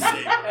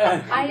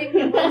lightsaber? I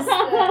it was the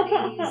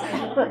 80s. I didn't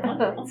have a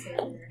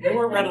lightsaber. They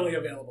weren't readily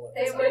available.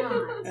 They were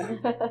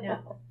not.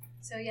 No.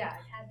 So yeah,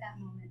 I've had that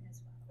moment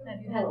as well.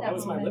 Have you had that That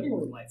was my moment? living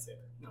room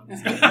lightsaber. No, I'm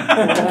just One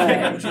kidding.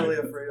 thing I'm truly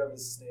afraid of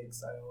is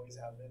snakes. I always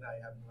have been. I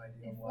have no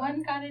idea If why.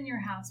 one got in your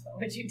house, what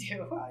would you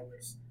do? I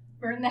was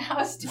Burn the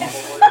house down?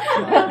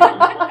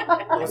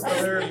 Most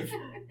of their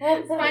Well,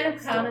 it's kind of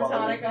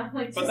countertonic on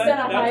like But just at a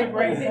that's high a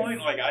great rate. point.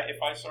 Like,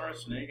 if I saw a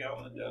snake out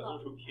in the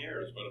desert, who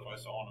cares? But if I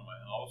saw one in my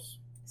house,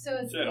 So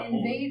it's Said the a whole-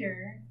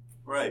 invader.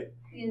 right,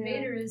 The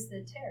invader is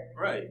the terror.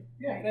 right,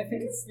 Yeah, and I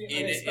think it's the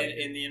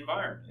in the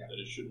environment that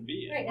it shouldn't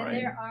be in. Right, and Right.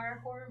 there are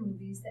horror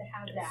movies that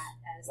have Yes. that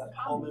as like the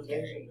home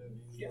invasion commentary.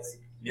 movies, Yes.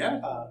 Yeah.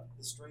 like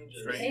The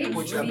Strangers, Strangers.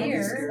 which Cape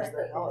Fear. scares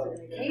the hell out of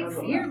me. Cape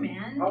Fear,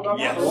 man. How about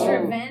Yes. Crawl?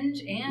 Revenge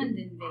and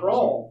invasion.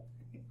 Crawl.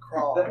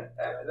 Crawl. The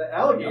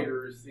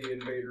alligator is the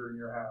invader in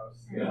your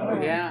house. You know? Oh,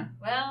 yeah.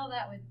 Well,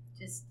 that would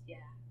just, yeah.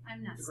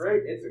 I'm not It's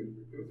great. It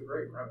was a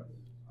great premise.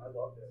 I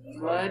loved it.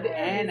 Blood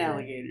and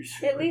alligators.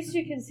 At least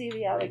you can see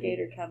the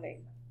alligator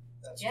coming.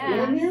 That's Yeah.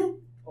 I mean,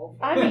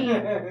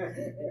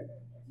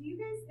 Do you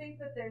guys think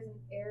that there's an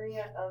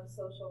area of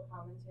social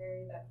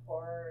commentary that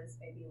horror is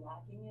maybe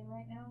lacking in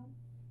right now?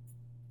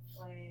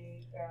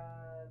 Like,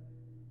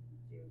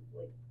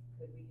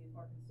 could we use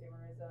more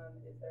consumerism?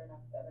 Is there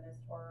enough feminist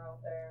horror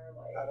out there?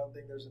 Like, I don't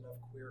think there's enough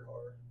queer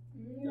horror.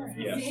 Yes.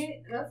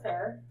 See, that's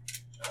fair.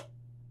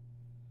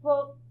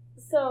 well,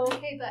 so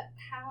Okay, but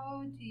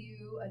how do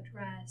you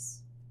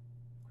address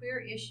queer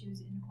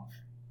issues in horror?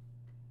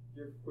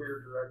 Give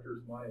queer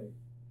directors money.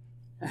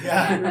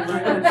 Yeah.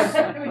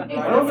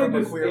 I don't think From a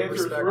this queer answer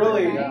is perspective,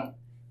 really yeah.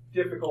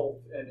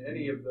 difficult in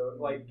any of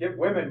the give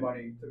women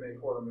money to make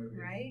horror movies.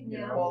 Right? You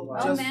Yeah. know, Well,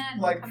 Oh just man,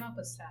 like- we'll come up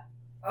with stuff.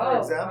 For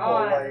example,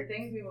 God, like- the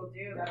things we will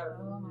do that are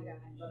Oh my gosh.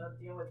 that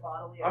deal with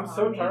bodily I'm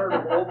so autonomy. tired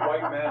of old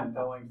white men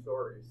telling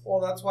stories. Well,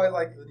 that's why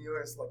the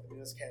newest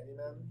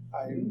Candyman,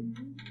 I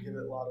give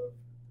it a lot of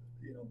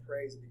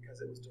praise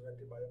because it was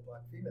directed by a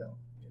black female,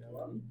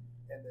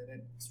 and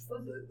then it's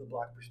from the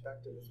black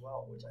perspective as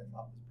well, which I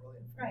thought was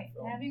brilliant. for the Right.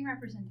 film. Having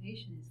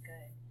representation is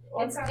good.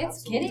 Oh, It's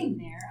absolutely. getting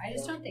there. I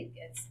just don't think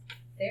it's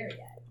there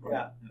yet.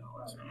 Yeah.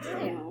 No, it's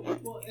not. Yeah.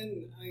 Well,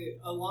 and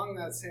along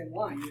that same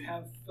line, you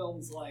have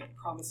films like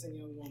Promising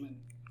Young Woman,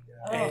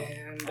 Yeah.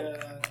 and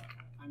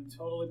I'm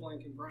totally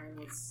blanking. Brian,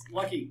 what's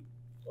Lucky,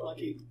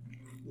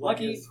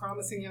 Luckiest.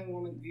 Promising Young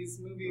Woman. These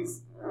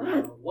movies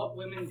are what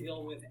women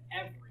deal with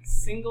every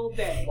single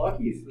day.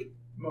 Lucky's the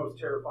most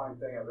terrifying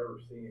thing I've ever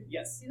seen.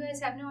 Yes. You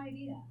guys have no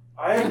idea.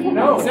 I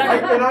know,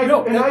 Exactly. and I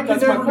can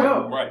That's my never point.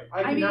 know. Right.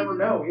 I can I mean, never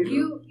know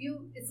either.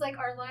 It's like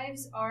our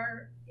lives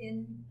are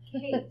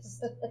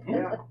encased.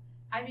 Yeah.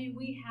 I mean,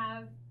 we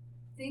have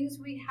things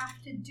we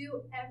have to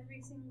do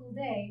every single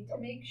day to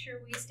make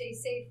sure we stay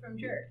safe from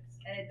jerks.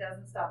 And it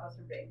doesn't stop us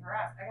from being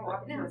harassed. I can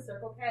walk into No. a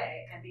Circle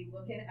K and be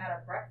looking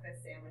at a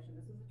breakfast sandwich, and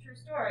this is a true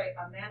story.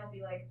 A man will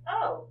be like,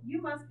 "Oh,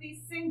 you must be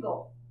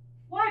single."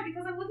 Why?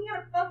 Because I'm looking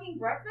at a fucking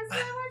breakfast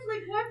sandwich?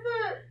 Like, what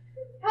the?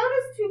 How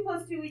does 2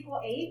 + 2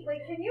 = 8?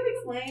 Like, can you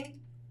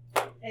explain?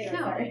 Anyway, No,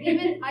 sorry.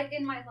 even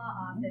in my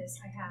law office,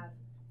 I have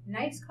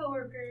nice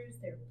coworkers.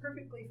 They're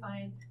perfectly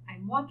fine.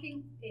 I'm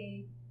walking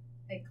a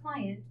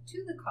client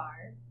to the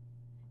car,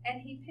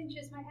 and he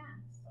pinches my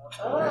ass.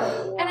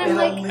 Oh. And In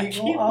I'm a like,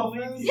 legal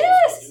office?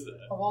 yes.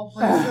 Of all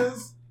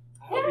places?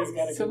 I hope he's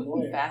got a So good we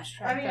can lawyer. fast I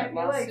track mean, I that feel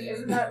like lawsuit.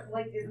 isn't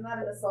that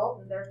an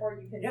assault, and therefore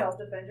you can Yeah.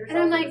 self-defend yourself? And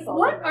I'm with like, assault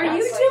what and are you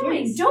harass? Like,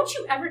 doing? Don't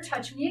you ever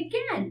touch me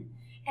again.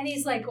 And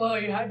he's like, well,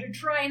 you had to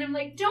try. And I'm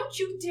like, don't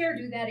you dare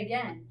do that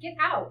again. Get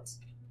out.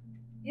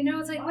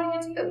 It's like,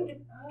 what do you do?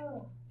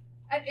 Oh.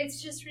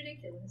 It's just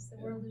ridiculous. The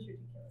world is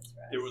ridiculous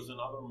for us. There was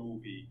another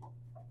movie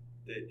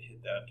that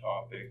hit that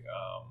topic.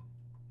 I'm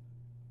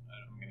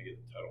going to get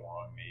the title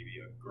wrong. Maybe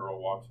A Girl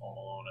Walks Home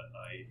Alone at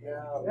Night.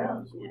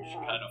 Yeah. Which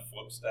kind of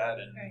flips that,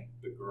 and Right.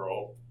 the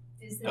girl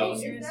Is the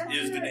does- dangerous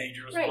is the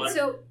dangerous Right, one.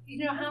 so,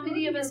 how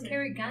many of us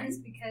carry guns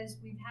because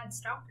we've had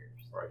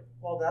stalkers? Right.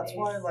 Well, that's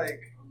why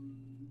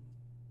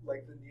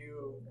the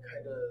new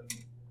kind of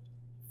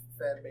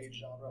fan-made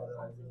genre that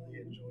I really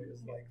enjoy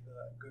is the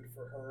Good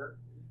for Her.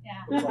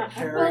 Yeah. It's like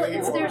Carrie Well, or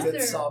there's the-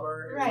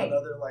 Midsummer right. is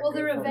another Well, the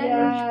Good for Her.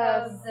 revenge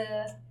of the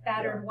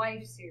battered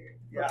wife series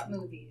Yeah.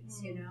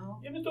 movies,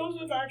 Yeah, but those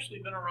have actually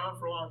been around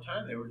for a long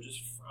time. They were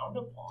just frowned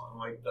upon,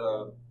 like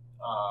the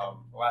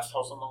Last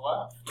House on the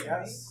Left.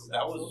 Yes,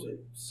 that absolutely.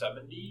 was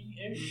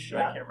 70-ish.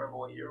 Yeah. I can't remember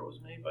what year it was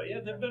made, but yeah,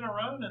 they've been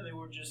around, and they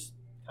were just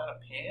kind of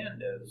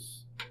panned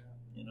as,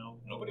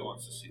 nobody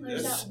wants to see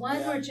There's this. that one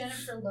where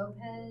Jennifer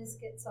Lopez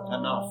gets all...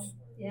 Enough.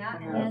 Yeah,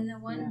 and then the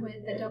one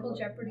with the Double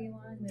Jeopardy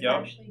one with Yep.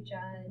 Ashley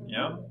Judd.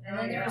 Yeah. And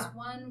then there's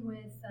one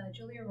with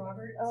Julia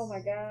Roberts. Oh my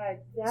God,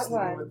 that Sleeping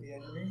one. with the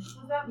Enemy. Was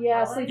that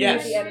Yeah, Ellen Sleeping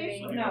with the Enemy.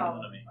 Sleeping No.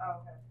 with the Enemy. Oh,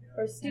 okay.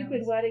 Or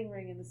stupid wedding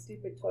ring in the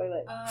stupid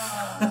toilet.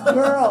 Oh.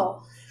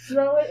 Girl,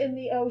 throw it in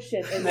the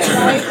ocean. It's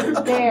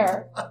right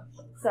there.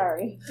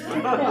 Sorry.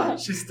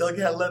 She still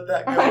can't let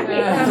that go. I'm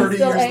 30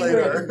 still years angry.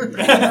 later.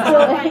 Still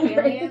Like angry.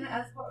 Alien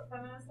as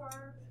feminist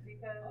horror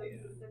because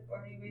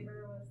Sigourney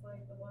Weaver was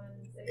like the one.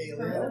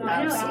 Alien,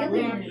 I know, absolutely.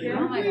 Alien.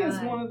 Oh my She is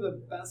God. one of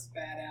the best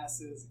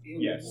badasses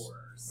in Yes.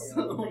 horror.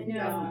 So, I know.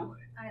 definitely.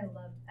 I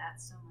loved that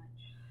so much.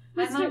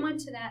 My mom went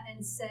to that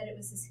and said it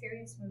was the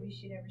scariest movie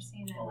she'd ever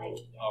seen. I'm like,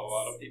 yes. A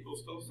lot of people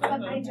still say But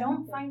that. I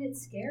don't find it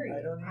scary.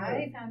 I don't either.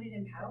 I found it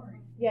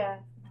empowering. Yeah.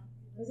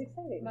 It was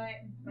exciting. My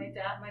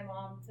dad took my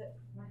mom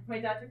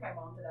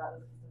to that.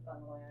 It was just a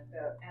fun little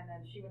anecdote. And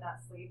then she would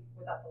not sleep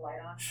without the light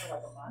on for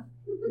like a month.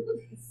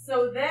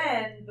 So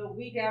then the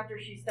week after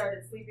she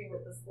started sleeping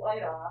with this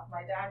light off,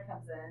 my dad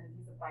comes in and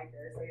he's a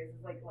biker, so he has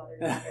his like leather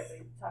jacket that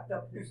he tucked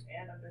up his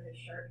hand under his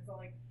shirt. So I'm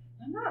like,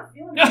 I'm not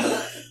feeling it.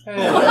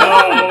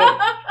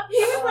 He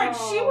was like,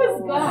 she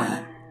was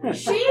gone.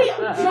 She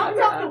jumped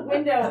out the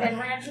window and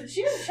ran to.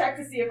 She didn't check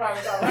to see if I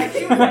was alright.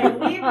 She was like,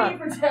 "Leave me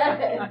for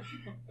dead."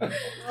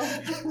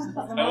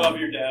 I love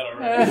your dad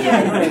already.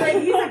 Yeah,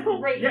 he's a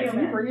great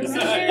human.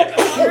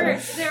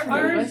 There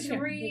are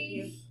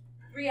three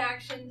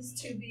reactions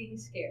to being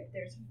scared.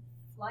 There's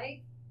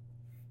flight,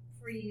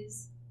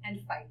 freeze,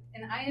 and fight.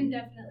 And I am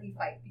definitely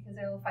fight because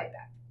I will fight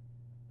back.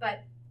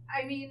 But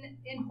I mean,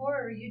 in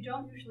horror, you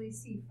don't usually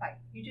see fight.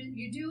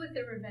 You do with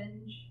the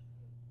revenge.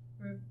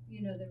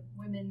 The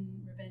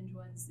women revenge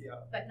ones,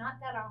 but not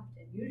that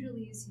often.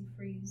 Usually you see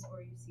freeze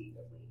or you see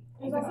flee.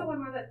 There's also one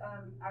more that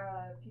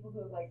people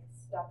who have like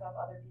stuck up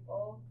other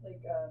people,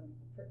 like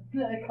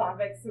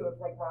convicts who have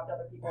like robbed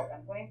other people at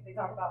gunpoint. They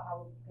talk about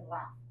how you can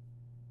laugh.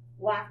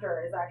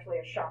 Laughter is actually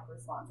a shock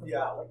response as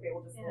well. Like they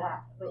will just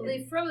laugh. Well,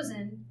 they've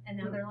frozen and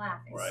now they're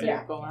laughing. Right.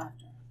 Yeah.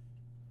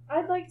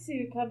 I'd like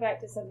to come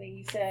back to something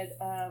you said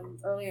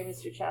earlier,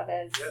 Mr.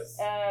 Chavez. Yes.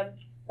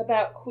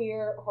 About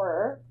queer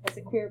horror as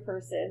a queer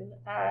person.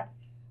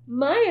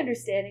 My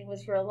understanding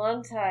was for a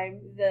long time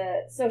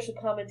the social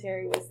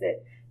commentary was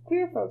that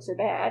queer folks are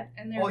bad.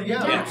 And Well,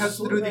 yeah, because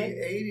through the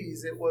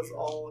 80s it was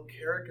all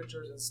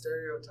caricatures and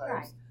stereotypes.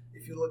 Right.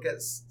 If you look at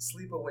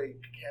Sleepaway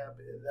Camp,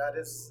 that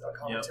is a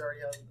commentary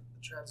on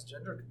the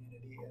transgender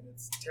community, and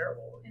it's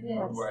terrible. It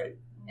is. Right.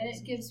 And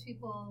it gives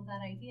people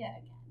that idea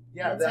again.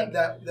 Yeah, And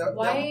it's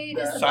why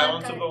does the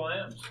Silence black of guy, the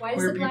Lambs. Why does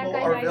Queer the black people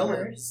guy are hide villains.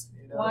 first?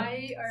 You know?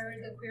 Why are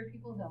the queer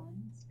people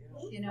villains?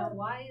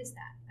 Why is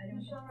that? I don't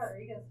Michelle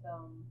Rodriguez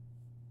film,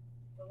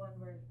 the one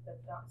where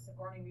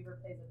Sigourney Weaver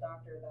plays a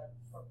doctor that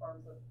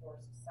performs a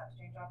forced sex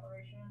change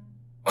operation.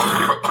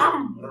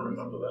 I don't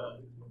remember that.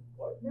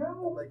 What?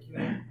 No. Like,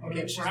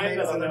 okay, she's Brian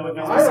made doesn't other know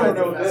movies. about I don't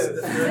know besides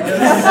this.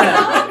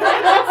 The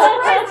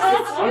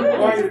I'm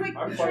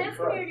The quite trans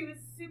community was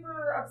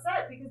super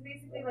upset because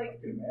basically, like,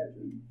 I can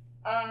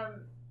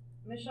imagine.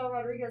 Michelle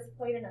Rodriguez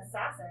played an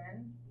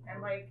assassin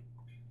and like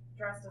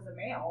dressed as a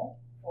male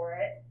for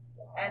it,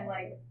 and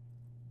like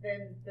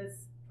then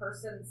this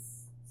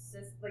person's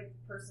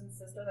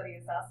sister that he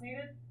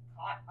assassinated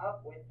caught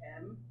up with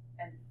him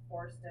and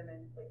forced him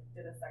and like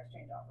did a sex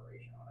change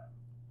operation on him.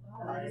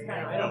 And then just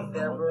kind I of don't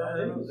never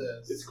heard of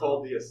this. It's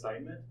called The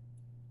Assignment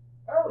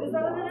oh, is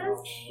that what it is?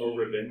 or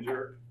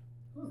Revenger.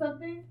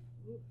 Something?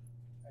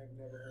 I've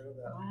never heard of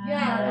that.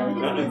 Yeah.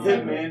 Then a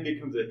hit man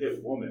becomes a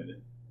hit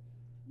woman.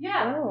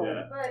 Yeah, Oh.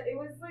 Yeah. but it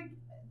was like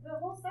the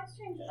whole sex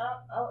change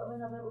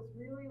element of it was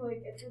really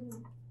like it was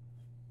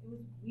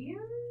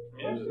weird.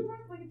 Yeah. Question mark?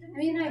 Like it didn't. I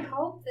mean, I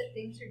hope that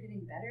things are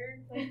getting better.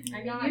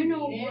 I Not mean, you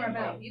know needed, more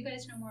about. but You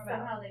guys know more about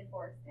somehow they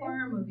forced it.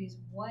 horror movies.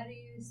 What do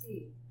you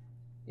see?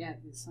 Yeah,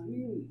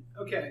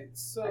 Okay,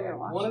 so I gotta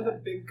watch one of the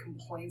that. big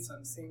complaints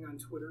I'm seeing on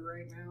Twitter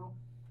right now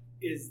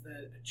is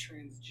that a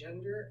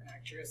transgender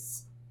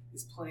actress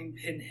is playing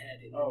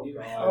Pinhead in the new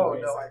Oh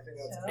Hellraiser. no, I think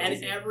that's So? And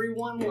crazy.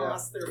 everyone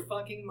lost their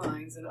fucking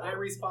minds, and I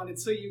responded,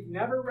 so you've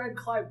never read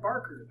Clive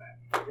Barker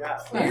then? Yeah.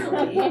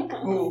 Clearly.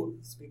 Who,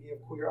 speaking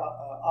of queer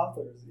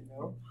authors,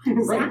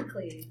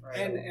 Exactly.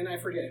 And I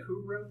forget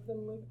who wrote the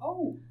movie.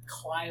 Oh,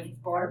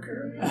 Clive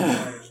Barker.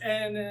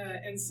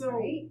 and so,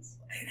 Right.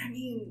 and I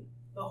mean,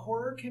 the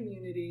horror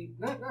community,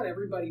 not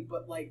everybody,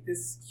 but like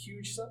this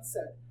huge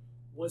subset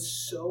was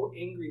so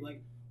angry.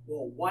 Like,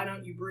 well, why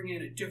don't you bring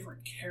in a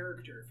different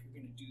character if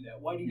you're going to do that?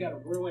 Why do you got to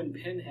ruin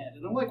Pinhead?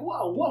 And I'm like,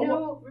 whoa,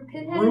 No,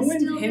 Pinhead Ruin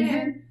is still Pinhead?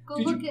 there. Go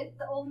Did look at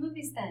the old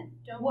movies then.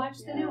 Don't watch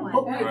the new one.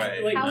 But like,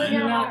 Right. like How do you they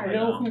not are.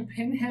 know who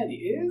Pinhead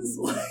is?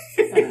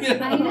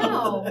 I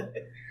know.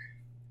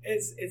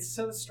 It's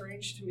so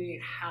strange to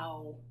me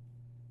how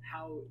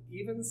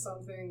even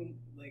something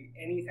like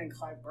anything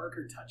Clive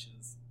Barker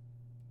touches,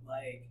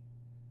 like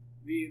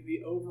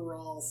the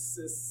overall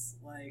cis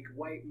like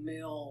white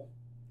male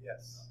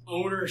yes.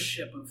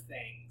 ownership of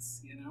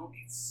things,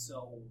 it's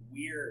so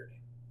weird.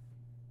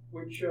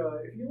 which,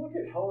 if you look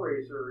at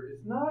Hellraiser,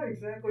 is not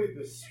exactly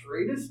the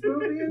straightest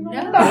movie in the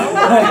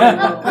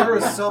world. There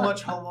was so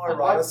much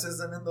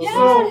homoeroticism in those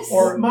movies.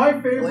 Or my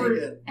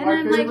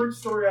favorite,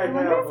 story I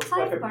wonder have if was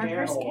like Clive a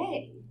Barker's panel.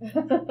 gay.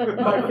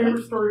 My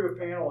favorite story of a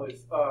panel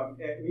is,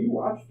 and you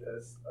watched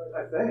this,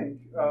 I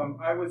think.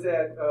 I was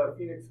at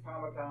Phoenix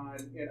Comic Con,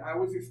 and I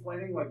was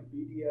explaining like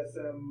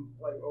BDSM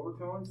like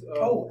overtones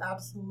of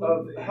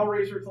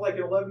Hellraiser to like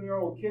an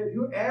 11-year-old kid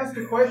who asked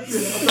a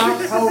question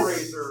about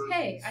Hellraiser.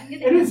 Hey, I'm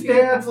gonna and his ask you.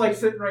 dad's like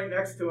sitting right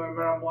next to him,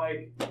 and I'm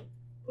like,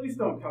 please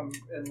don't come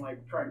and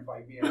like try and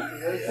fight me after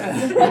this.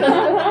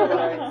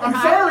 I'm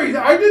sorry,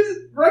 I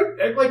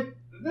didn't like.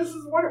 This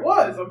is what it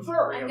was. I'm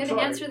sorry. I'm going to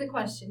answer the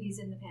question. He's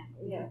in the panel.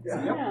 Yeah.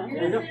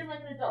 You're going to treat him like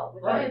an adult,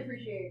 which I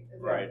appreciate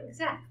as well. Right.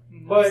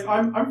 Exactly. But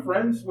I'm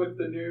friends with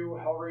the new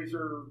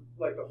Hellraiser,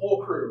 like the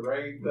whole crew,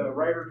 right? The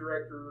writer,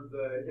 director,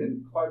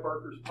 and Clive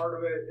Barker's part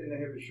of it, and they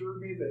have assured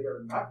me they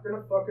are not going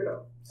to fuck it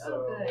up.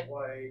 So,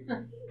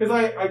 because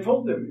I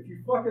told them, if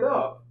you fuck it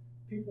up,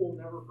 people will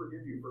never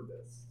forgive you for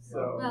this.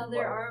 So, well,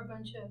 there are a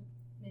bunch of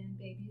man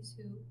babies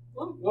who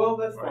won't. Well,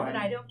 that's fine. But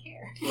I don't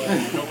care.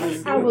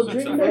 Right. I will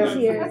drink their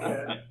tears.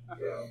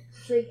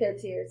 Drink their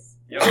tears.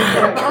 Yep.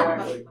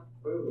 Exactly.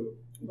 Boo.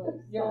 But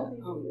yeah,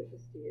 do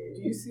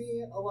you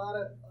see a lot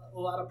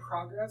of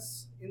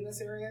progress in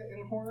this area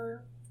in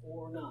horror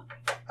or not?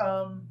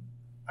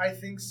 I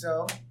think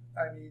so.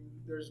 I mean,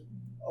 there's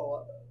a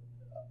lot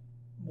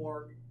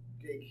more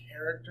gay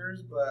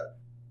characters, but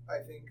I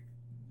think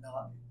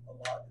not a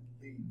lot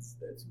leads.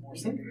 It's more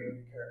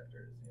secondary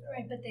characters. You know?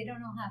 Right, but they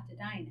don't all have to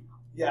die now.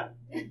 Yeah.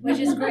 Which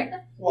is great.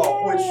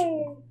 Well,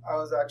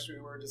 which we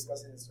were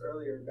discussing this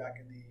earlier, back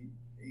in the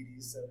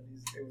 80s,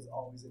 70s, it was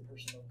always a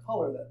person of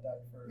color that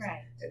died first.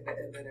 Right.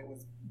 And then it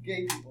was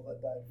gay people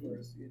that died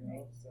first, you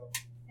know? So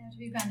They have to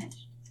be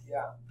punished.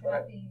 Yeah.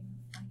 Not being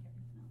like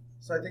everything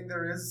else. So I think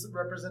there is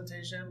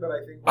representation, but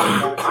I think what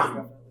lacks is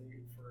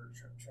definitely for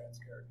trans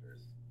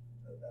characters.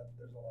 That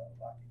there's a lot of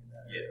lacking in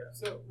that area.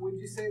 So would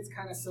you say it's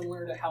kind of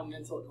similar to how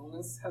mental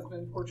illness has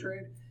been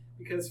portrayed?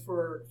 Because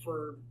for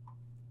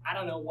I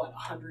don't know what,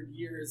 100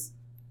 years,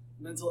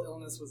 mental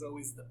illness was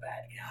always the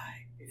bad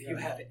guy. If you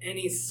have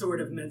any sort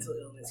of mental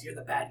illness, you're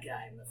the bad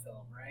guy in the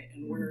film, right?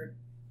 And we're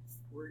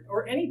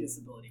or any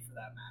disability for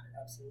that matter.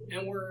 Absolutely.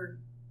 And we're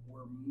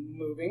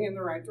moving in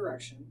the right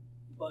direction,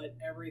 but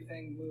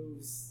everything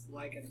moves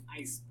like an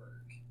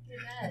iceberg. It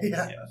does.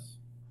 Yeah. Yes.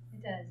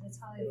 It does. It's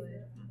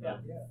Hollywood. Yeah.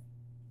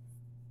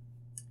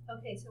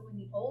 Okay, so when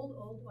the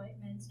old white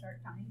men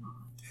start dying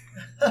off.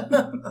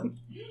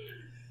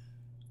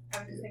 I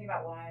was just thinking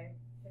about why.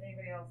 Did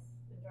anybody else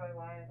enjoy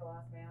Why the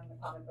Last Man? The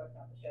comic book,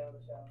 not the show. The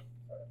show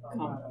sort of felt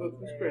Comic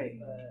book was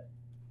great.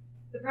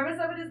 The premise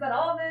of it is that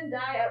all men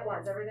die at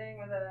once. Everything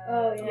with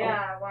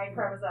a white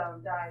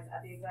chromosome dies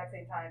at the exact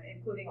same time,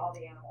 including all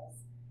the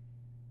animals.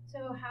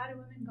 So how do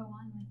women go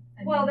on with?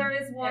 There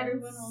is one.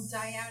 Everyone will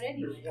die out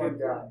anyway.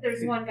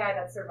 There's one guy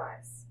that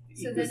survives.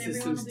 So then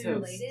everyone will be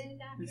related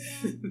after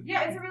that?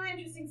 Yeah, it's a really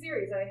interesting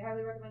series. I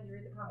highly recommend you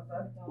read the comic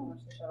book. Don't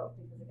watch the show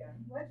because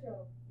again, what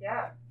show?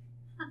 Yeah.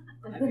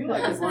 I feel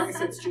like as long as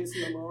it's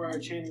Jason Momoa or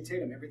Channing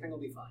Tatum, everything will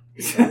be fine.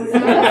 It was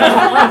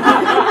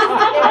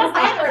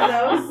neither of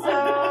those, so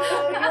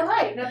you're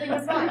right. Nothing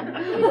was fine.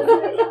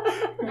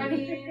 I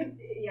mean,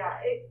 yeah,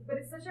 but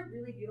it's such a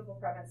really beautiful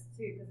premise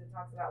too, because it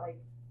talks about like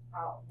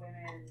how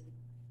women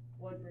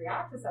would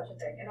react to such a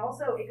thing, and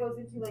also it goes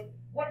into like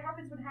what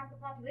happens when half the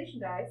population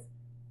dies.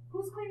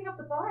 Who's cleaning up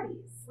the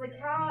bodies? Like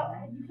how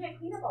you can't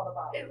clean up all the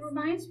bodies. It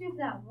reminds me of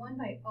that one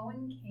by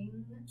Owen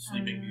King.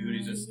 Sleeping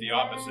Beauties. It's the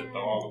opposite,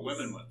 though. All the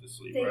women went to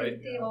sleep,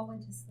 right? They all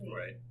went to sleep.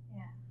 Right.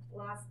 Yeah.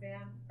 Last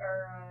Man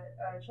or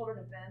Children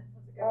of Men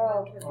was a good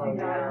one because they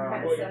died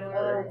kind of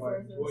similar.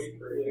 White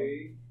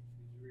Plague.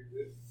 Did you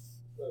read this?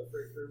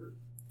 Frank Herbert.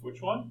 Which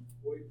one?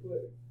 White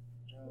Plague.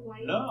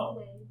 No.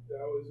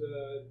 That was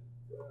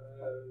there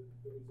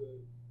was a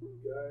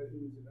guy who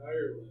was in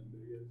Ireland.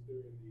 He was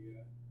doing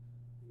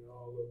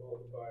all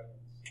the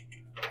violence.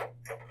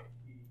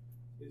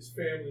 His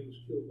family was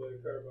killed by a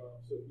car bomb,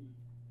 so he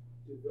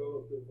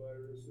developed a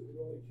virus that would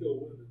only kill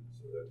women.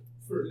 So that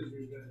for his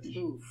revenge.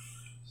 Oof.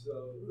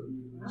 So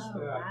he was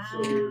back. So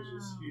there was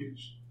this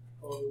huge.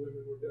 All the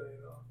women were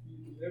dying off.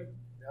 You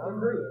never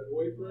heard of that?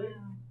 White Plague.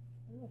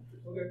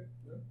 Okay,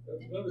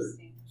 that's another.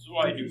 This is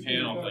why I do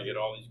panels. I get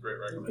all these great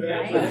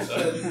recommendations.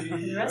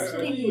 The rest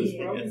of the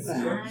year.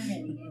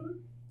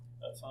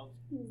 That sounds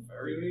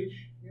very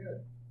niche. Yeah.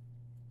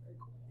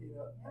 You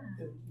know,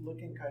 and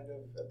looking kind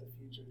of at the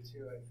future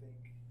too, I think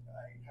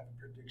I have a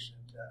prediction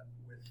that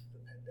with the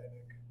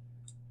pandemic,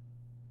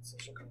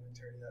 social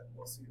commentary, that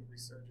we'll see a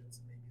resurgence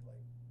in maybe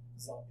like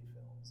zombie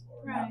films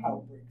or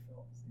outbreak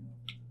films, things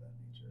of that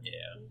nature.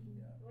 Yeah.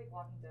 I feel like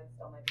Walking Dead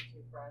still might be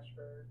too fresh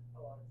for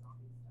a lot of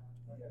zombie stuff.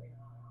 But I don't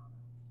know.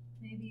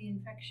 Maybe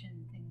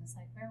infection things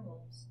like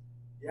werewolves.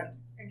 Yeah.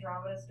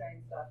 Andromeda strain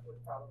stuff would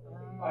probably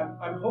be.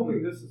 I'm hoping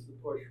this is the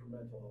push for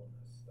mental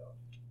illness stuff,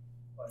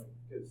 like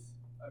because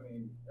I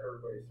mean,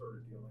 everybody's sort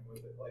of dealing with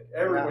it. Like,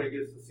 everybody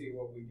gets to see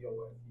what we deal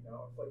with, you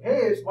know. It's like,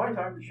 hey, it's my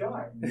time to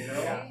shine, you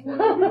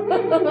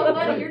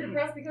know? You're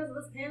depressed because of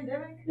this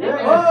pandemic? Yeah.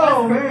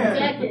 Oh,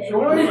 man.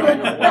 Join the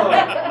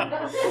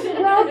club.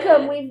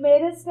 Welcome. We've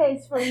made a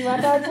space for you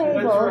at our table.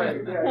 That's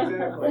right. Yeah,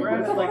 exactly.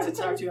 Brad, I'd like to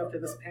talk to you after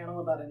this panel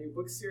about a new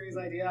book series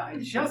idea I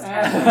just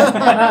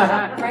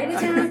had. Write it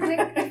down quick.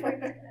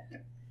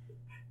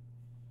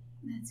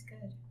 That's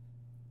good.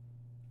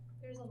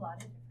 There's a lot of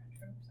different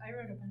tropes. I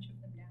wrote a bunch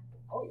of them down.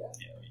 Oh, yeah.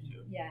 Yeah, me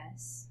too.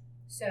 Yes.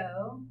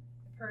 So,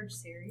 the Purge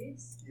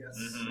series. Yes.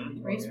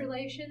 Mhm. Race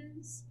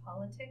relations,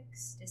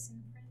 politics,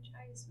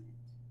 disenfranchisement.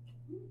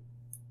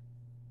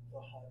 The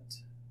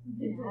Hunt.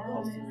 Yeah.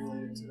 Also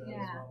related to that as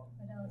well.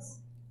 What else?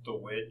 The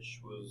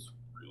Witch was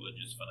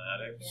religious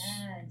fanatics.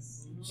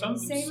 Yes. Some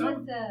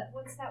With the,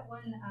 what's that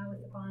one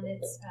with the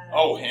bonnets?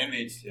 Oh,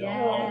 Handmaid's Tale.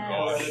 Yes. Oh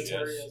gosh,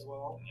 Hereditary yes. as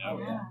well.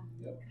 Yeah.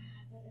 Yep.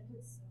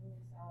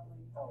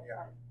 Oh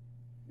yeah.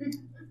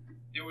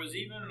 It was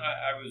even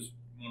I was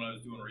when I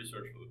was doing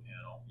research for the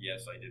panel.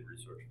 Yes, I did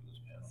research for this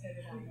panel. So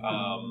did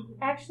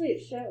I. Actually,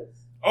 it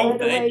shows. Oh, By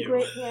the thank way, you.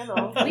 great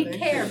panel. We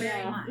care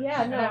very much.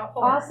 Yeah, no, about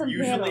horror. awesome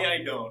Usually panel.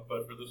 I don't,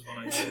 but for this one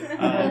I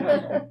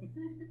did.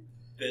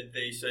 That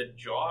they said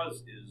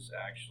Jaws is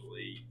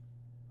actually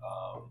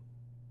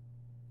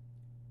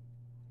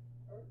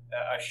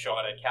a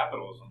shot at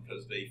capitalism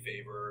because they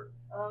favor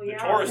the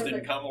tourists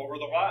didn't come over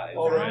the wives,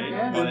 Oh, right?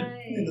 right. But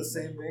In the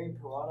same vein,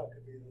 Piranha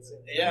could be the same.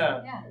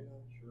 Yeah. Yeah.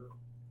 Sure.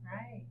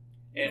 Right.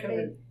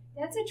 And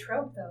That's a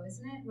trope, though,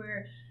 isn't it?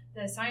 Where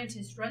the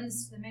scientist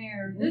runs to the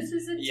mayor. This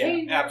is a yeah,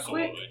 change.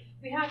 absolutely. Quick.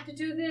 We have to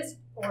do this,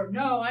 or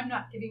no, I'm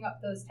not giving up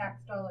those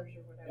tax dollars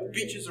or whatever.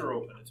 Beaches are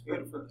open. It's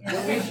beautiful.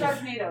 Okay,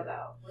 Sharknado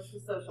though. What's the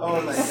social?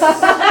 Oh my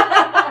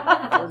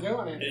We're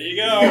doing it. There you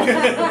go.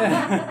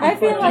 I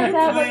feel like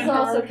that one's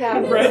also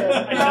capitalism. No,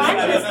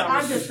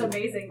 I'm just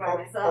amazing by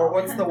myself. Or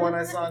what's the one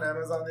I saw on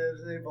Amazon the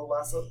other day?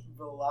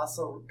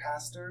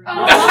 Velocipastor.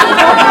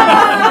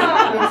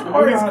 It's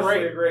quite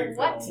honestly a great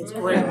What? film. It's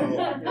great.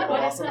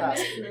 Velocipastor.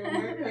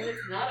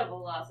 It's not a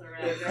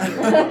velociraptor.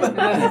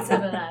 It's a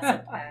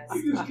velocipastor.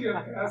 You just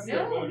can't pass that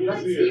No, one.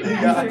 it's You see it.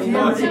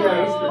 T-Rex. Yeah.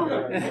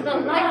 It's a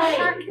Like light.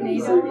 Sharknado.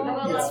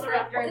 It's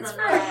It's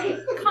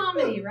It's for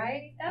comedy,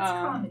 right? That's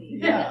comedy.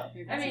 Yeah.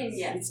 I mean,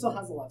 yeah. It still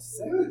has a lot to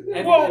say.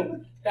 Well,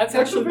 And that's That's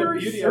actually a the very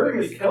beauty of it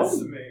serious film because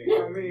to me.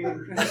 I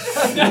mean,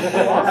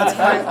 That's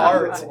high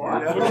art, you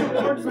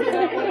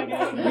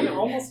know? we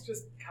almost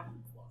just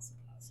covered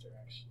Velocipastor,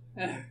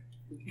 actually.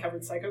 We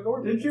covered Psycho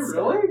Gorman. did you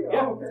really?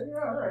 Yeah. Oh, okay, yeah,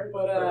 all right.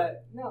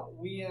 But no,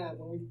 we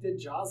when we did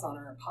Jaws on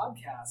our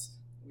podcast,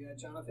 we had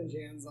Jonathan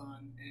Jans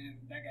on, and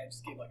that guy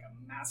just gave like a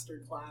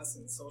master class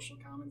in social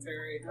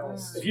commentary.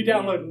 If you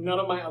download none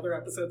of my other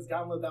episodes,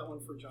 download that one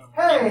for Jonathan.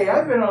 Hey,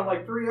 I've been on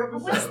like 3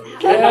 episodes.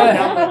 Yeah,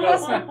 download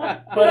those.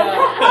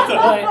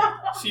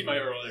 But See my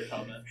earlier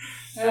comment.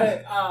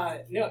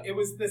 no, it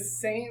was the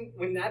same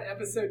when that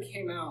episode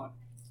came out.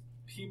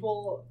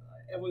 People,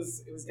 it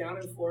was down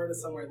in Florida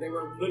somewhere. They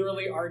were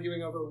literally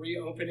arguing over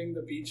reopening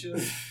the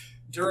beaches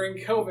during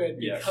COVID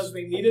because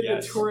they needed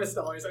the tourist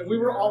dollars, and we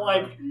were all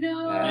like,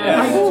 No.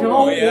 I don't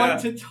Oh, want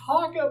to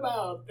talk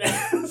about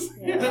this.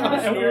 You know?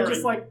 And we were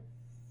just like,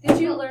 Did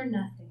you learn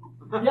nothing?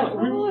 yeah,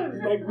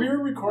 we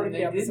were recording the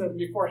They episode and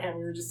beforehand.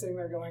 We were just sitting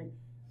there going,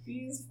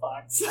 these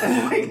fucks.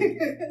 What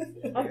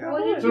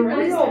did The you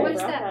guys? real-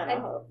 What's that? I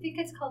think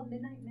it's called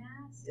Midnight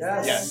Mass.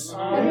 Yes. Yes.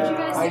 What did you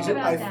guys think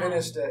about I that?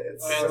 finished it.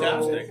 It's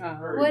Fantastic.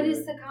 So, What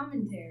is the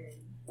commentary?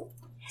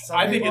 some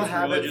I think people it's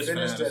haven't religious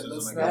finished it.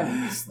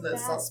 fanaticism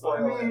Let's not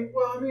spoil it.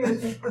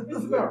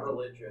 It's about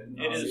religion.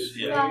 It is,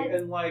 obviously, yeah.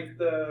 and like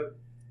the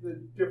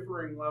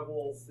differing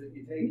levels that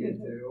you take it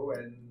to,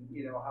 and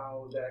you know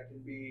how that can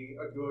be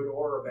a good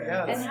or a bad.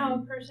 Yeah. thing. And how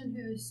a person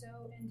who is so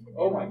into their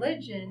Oh my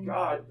religion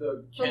God,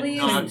 the believes.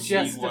 Cannot see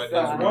what is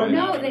Justify. going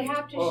No, on. they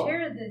have to Oh.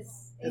 share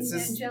this It's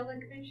just-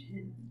 angelic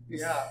vision.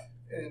 Yeah,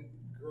 and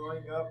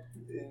growing up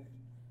in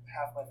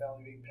half my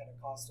family being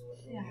Pentecostal, it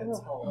really Yeah. hits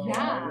home.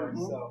 Yeah.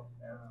 So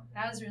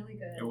That was really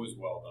good. It was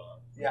well done.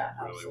 yeah,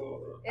 Really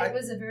absolutely. well It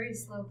was a very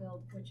slow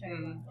build, which I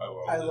love.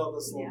 I love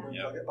the slow Yeah. burn,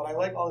 Yeah. but I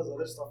like all this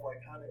other stuff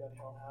like Haunting on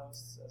Hill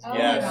House. as Oh well.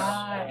 Yes. my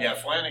God. Yeah,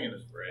 Flanagan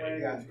is great.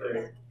 Yeah, is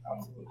great.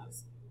 absolutely.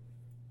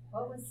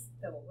 What was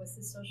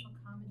the social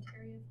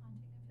commentary of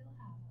Haunting of Hill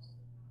House?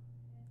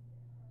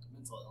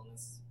 Mental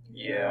illness.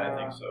 Yeah, I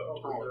think so.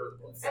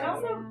 And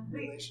also,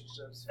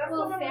 relationships. that's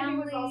Well, the one where he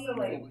was family also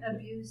like,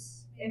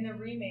 abuse. in the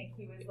remake,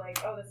 he was like,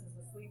 oh, this is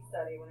a sleep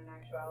study, when in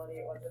actuality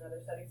it was another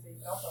study. So you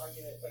could also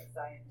argue it's like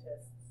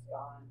scientists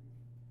gone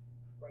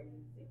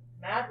crazy.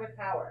 Mad with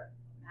power.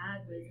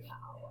 Mad with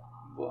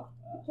power.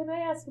 Can I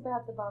ask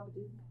about the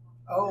Babadook?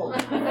 Oh,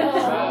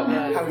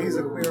 how he's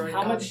a queer icon.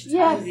 How much time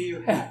Yes. do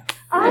you have?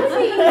 I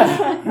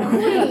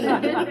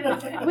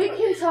mean, we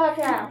can talk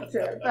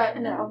after, but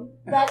no.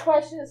 That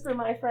question is for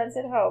my friends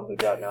at home who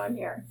don't know I'm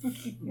here.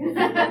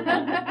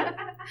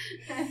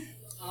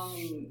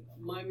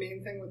 My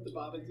main thing with the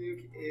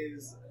Babadook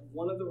is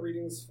one of the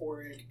readings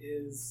for it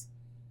is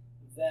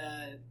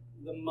that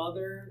the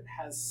mother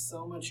has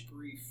so much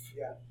grief.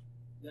 Yeah.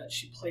 that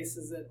she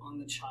places it on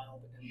the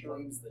child and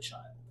blames the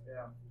child.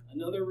 Yeah.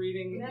 Another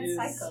reading That's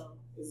psycho.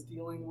 is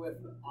dealing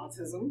with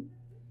autism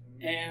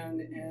and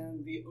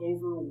the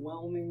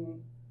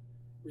overwhelming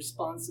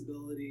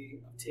responsibility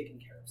of taking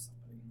care of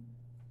somebody.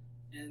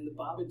 And the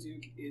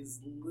Babadook is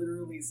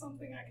literally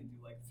something I could do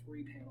like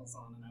 3 panels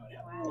on, and I would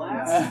have a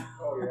blast.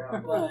 Oh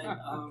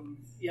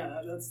yeah.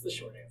 But that's the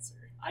short answer.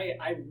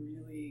 I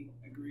really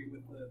agree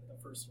with the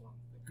first one,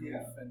 the grief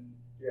and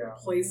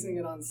placing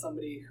it on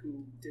somebody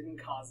who didn't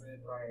cause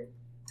it, right?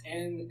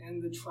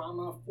 And the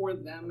trauma for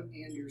them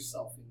and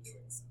yourself in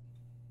doing so.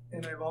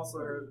 And I've also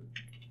heard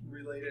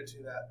related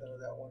to that though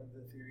that one of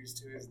the theories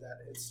too is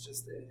that it's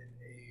just a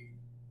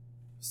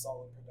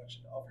solid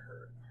production of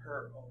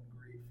her own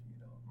grief,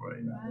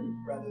 right?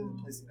 Rather than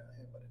placing it on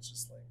him, but it's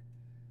just like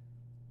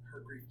her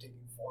grief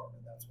taking form,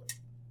 and that's what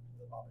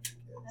the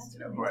Babadook is.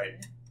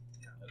 Right.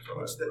 Yeah.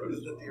 Which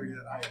is the theory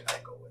that I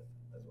go with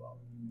as well.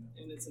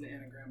 And it's an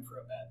anagram for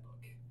a bad book.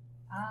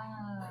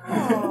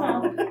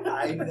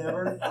 I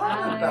never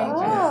thought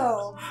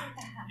about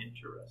that.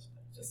 Interesting.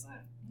 Just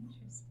saying.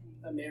 Interesting.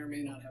 That may or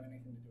may not have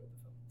anything to do with the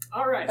film.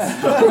 All right.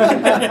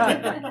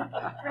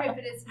 Right,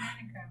 but it's an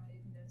anagram. I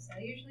didn't know, so I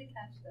usually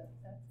catch those.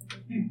 That's a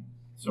good thing.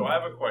 So I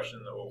have a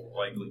question that will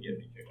likely get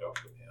me kicked off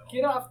the panel.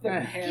 Get off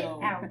the panel.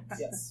 Get out.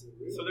 Yes.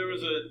 So there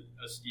was a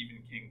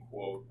Stephen King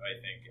quote, I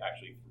think,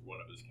 actually through one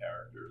of his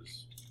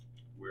characters,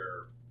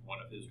 where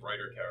one of his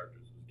writer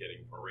characters was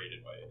getting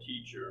berated by a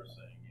teacher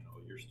saying,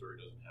 your story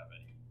doesn't have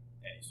any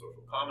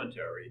social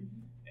commentary.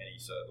 And he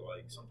said,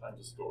 like, sometimes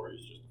a story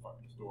is just a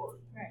fucking story.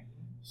 Right.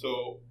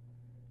 So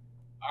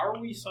are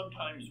we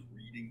sometimes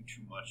reading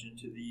too much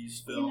into these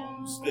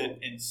films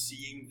and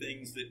seeing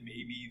things that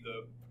maybe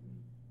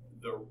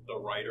the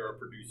writer or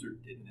producer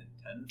didn't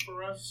intend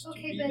for us to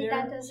be but there?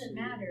 that doesn't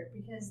matter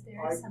because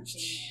there is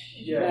something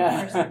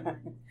there. Yeah.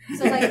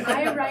 So like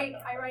I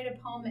write a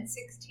poem at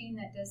 16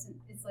 that doesn't,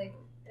 it's like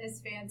it's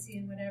fancy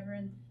and whatever,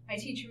 and my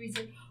teacher reads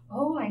it,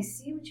 oh, I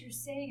see what you're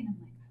saying, and I'm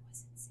like, I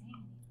wasn't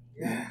saying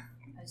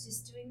anything. I was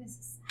just doing this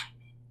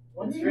assignment.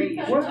 What's great?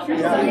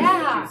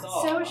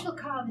 Social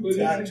commentary.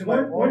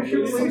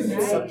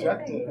 It's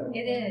subjective.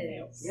 It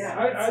is. Yeah,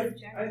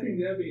 I think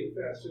that'd be a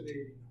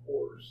fascinating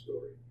horror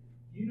story.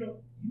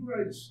 You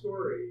write a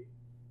story,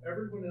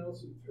 everyone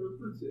else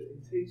interprets it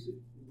and takes it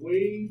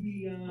way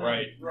beyond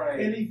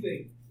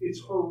anything. It's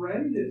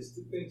horrendous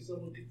to think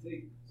someone could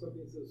take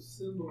something so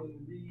simple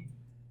and read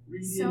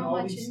so in all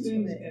much these into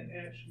things it. and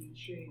actually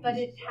change. But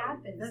it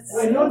happens.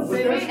 I know,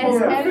 but that's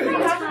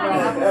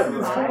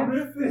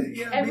horrific.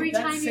 Every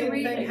time you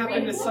read thing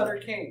happened to Sutter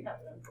Kane.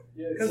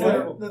 Because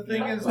the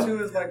thing is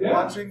too is like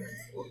watching.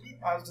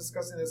 I was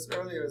discussing this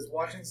earlier. Is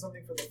watching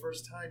something for the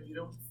first time, you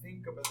don't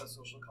think about the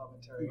social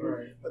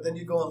commentary, but then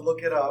you go and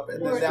look it up,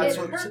 and then that's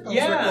what trickles it.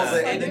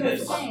 And then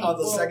on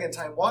the second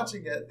time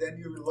watching it, then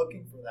you're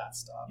looking for that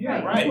stuff.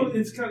 Yeah, right. Well,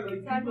 it's kind of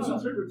like people's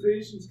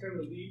interpretations kind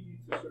of lead you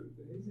to certain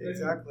things.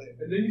 Exactly.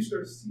 And then you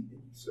start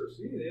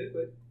seeing it,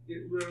 but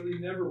it really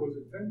never was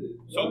intended.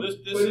 So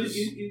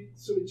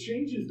so it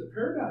changes the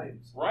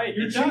paradigms. Right.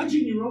 You're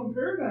changing your own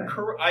paradigm.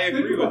 I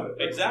agree with it.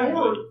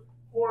 Exactly.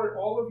 Or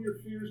all of your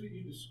fears that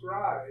you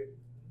describe,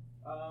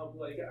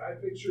 like I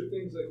picture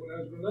things like when I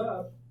was growing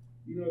up,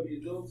 the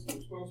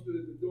responsibility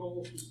of the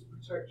adults was to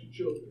protect your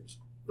children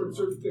from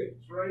certain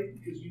things, right?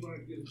 Because you want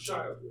to get in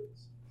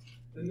childhoods.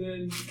 And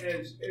then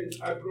as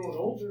I've grown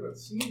older and I've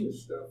seen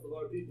this stuff, a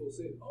lot of people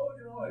say,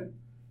 I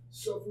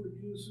suffered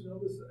abuse and all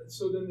this. And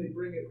so then they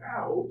bring it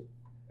out,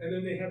 and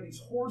then they have these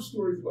horror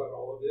stories about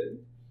all of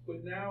it.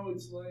 But now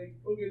it's like,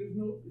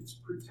 it's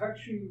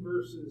protection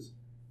versus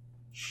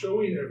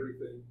showing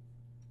everything.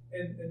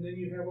 And then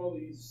you have all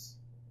these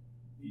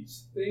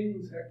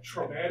things,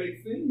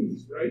 traumatic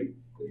things, right,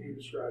 that you're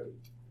describing.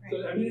 Right.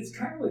 So I mean, it's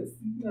kind of like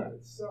feeding on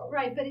itself.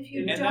 Right, but if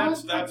you don't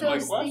put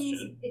those things,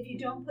 if you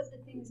don't put the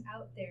things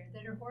out there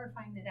that are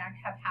horrifying that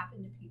have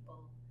happened to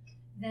people,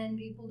 then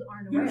people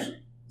aren't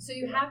aware. So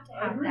you have to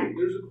have that.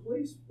 There's a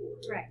place for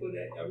it. Right. But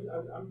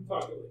I'm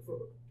talking like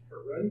from a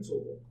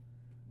parental.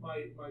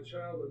 My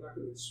child, I'm not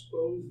going to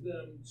expose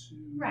them to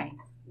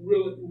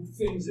real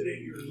things at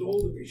 8 years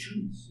old that they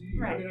shouldn't see.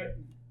 Right. I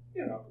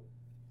mean,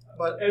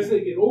 but as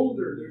they get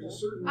older, there's a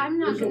certain. I'm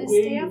not going to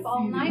stay up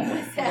all night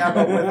with them. Yeah,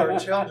 but with our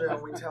children,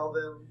 we tell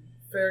them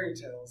fairy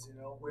tales,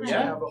 which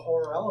have a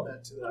horror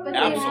element to them. But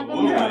they have a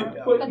moral.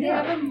 But they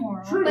have a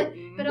moral.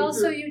 True. But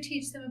also, you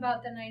teach them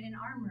about the knight in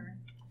armor.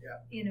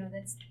 Yeah.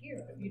 That's the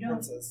hero. You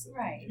don't.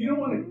 Right. You don't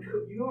want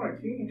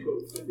to candy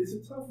coat. It's a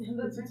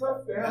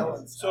tough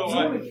balance. So you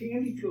want to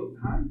candy coat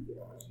time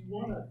films. You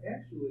want to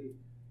actually.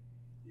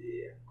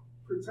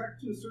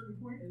 Protect to a certain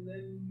point, and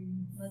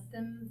then let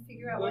them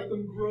figure out. Let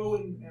them grow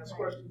and ask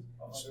questions.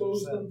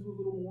 Expose them to a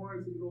little more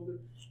as they get older.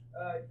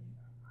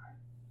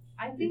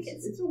 I think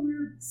it's a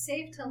weird,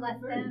 safe to let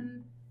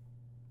them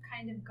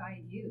kind of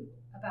guide you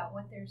about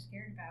what they're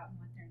scared about and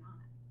what they're not.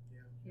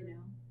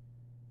 Yeah.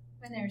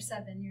 When they're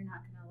 7, you're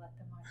not going to let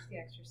them watch The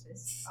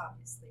Exorcist,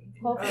 obviously.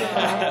 Or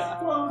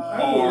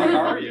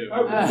are you?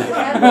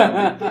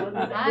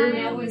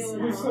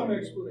 With some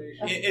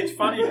explanation. It's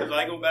funny because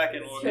I go back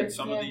and look at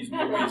some of these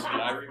movies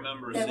that I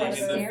remember seeing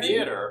in the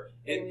theater.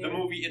 The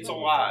movie It's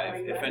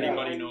Alive, if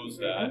anybody knows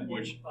that,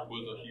 which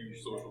was a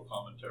huge social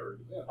commentary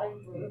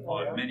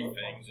on many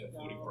things,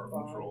 including birth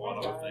control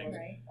and other things.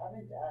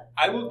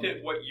 I looked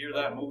at what year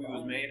that movie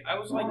was made. I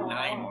was like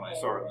 9 when I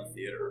saw it in the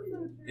theater.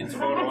 It's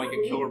about like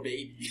a killer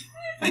baby.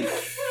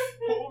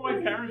 What were my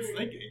parents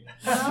thinking?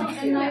 Well,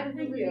 and Night of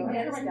the Living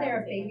Dead, isn't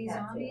there a baby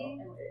zombie?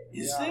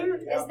 Is there?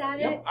 Is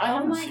that it?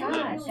 Oh my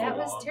gosh, that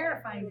was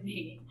terrifying to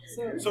me.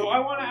 So I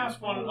want to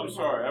ask one. I'm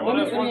sorry.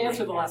 Let me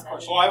answer the last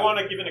question. Oh, I want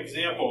to give an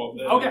example of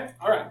this. Okay,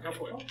 all right, go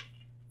for it.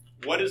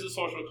 What is the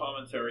social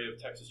commentary of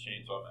Texas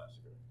Chainsaw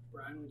Massacre?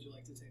 Brian, would you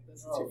like to take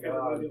this? It's your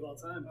favorite movie of all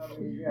time. I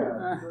mean,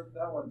 yeah,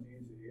 that one's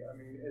easy. I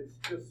mean, it's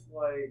just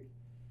like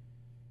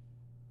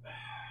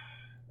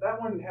that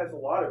one has a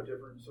lot of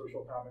different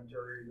social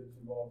commentary that's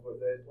involved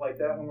with it. Like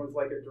that one was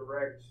like a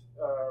direct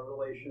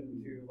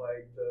relation to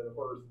like the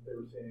horrors that they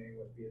were seeing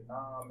with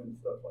Vietnam and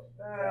stuff like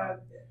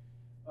that.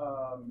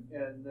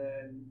 And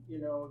then, you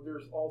know,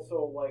 there's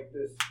also like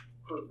this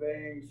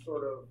purveying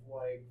sort of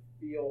like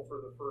feel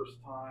for the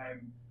first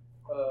time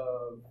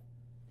of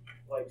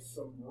like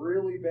some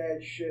really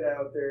bad shit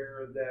out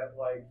there that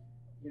like,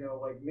 you know,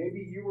 like maybe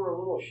you were a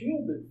little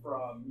shielded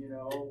from, you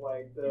know,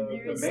 like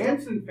the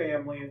Manson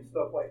family and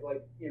stuff like,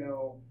 you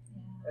know,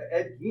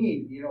 Ed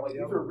Gein, you know, like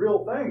these are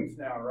real things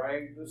now,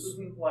 right? This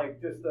isn't like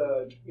just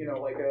a, you know,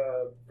 like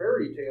a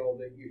fairy tale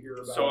that you hear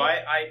about. So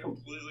I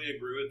completely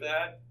agree with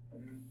that.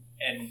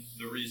 And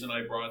the reason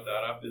I brought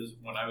that up is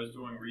when I was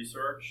doing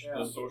research,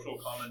 the social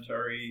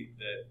commentary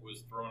that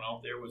was thrown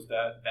out there was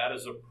that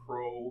is a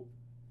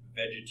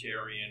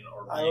pro-vegetarian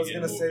or vegan I was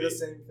going to movie. say the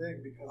same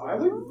thing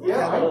because you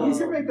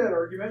can make that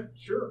argument.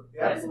 Sure.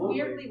 That's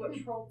Absolutely. weirdly what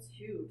Troll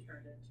 2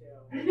 turned into.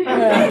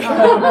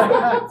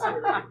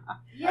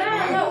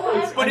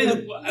 But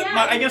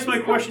I guess my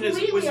question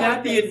is, was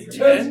that the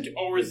intent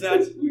or was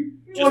that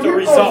just a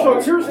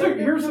result? So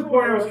here's the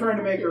point I was trying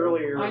to make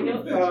earlier. I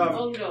know.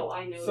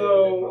 I know.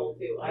 So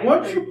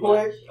once you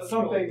put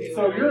something,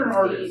 so you're an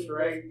artist,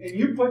 right? And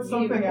you put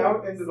something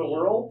out into the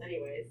world.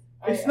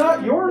 It's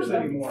not yours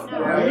anymore,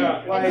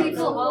 right? Like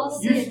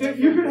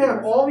you could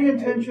have all the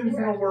intentions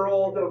in the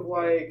world of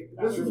like,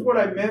 this is what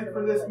I meant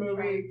for this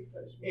movie,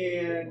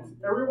 and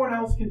everyone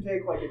else can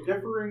take like a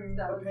differing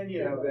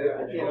opinion of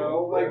it, you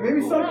know, like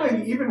maybe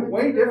something even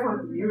way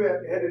different than you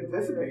had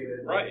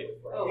anticipated, right?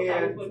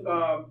 And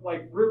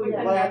like really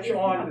latch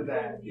on to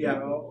that, you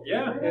know,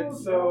 And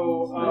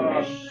so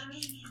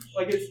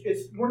like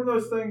it's one of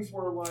those things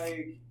where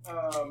like.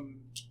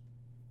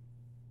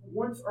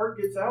 Once art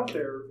gets out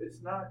there,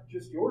 it's not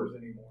just yours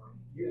anymore.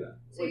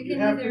 So like you can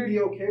have either to be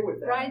okay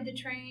with that. ride the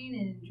train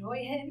and enjoy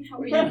it,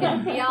 or you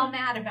can be all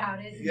mad about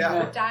it and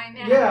die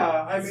mad.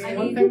 Yeah, I mean,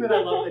 one thing that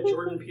I love that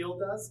Jordan Peele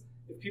does,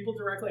 if people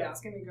directly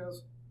ask him, he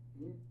goes,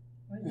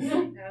 I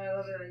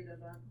love it that he does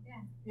that.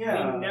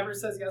 Yeah. And he never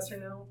says yes or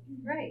no.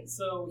 Right.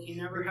 So he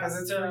never Because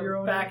has it's for your to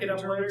own back it up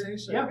later.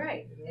 interpretation. Yeah.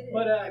 Right.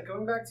 But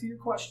going back to your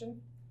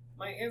question,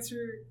 my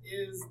answer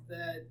is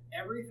that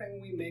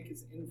everything we make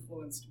is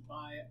influenced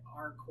by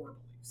our core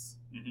beliefs.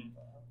 Mm-hmm.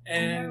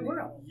 And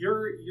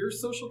your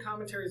social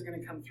commentary is going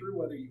to come through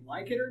whether you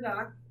like it or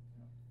not.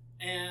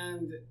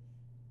 And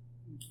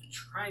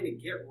trying to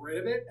get rid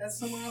of it, as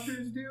some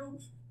authors do,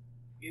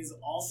 is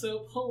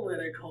also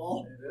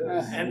political. It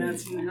is. And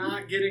that's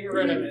not getting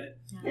rid of it.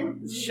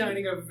 It's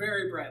shining a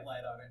very bright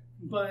light on it.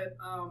 But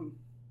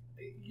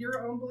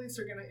your own beliefs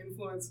are going to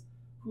influence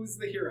who's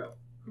the hero,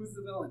 who's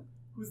the villain,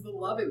 who's the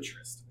love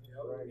interest.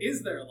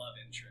 Is there a love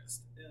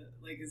interest?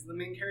 Is the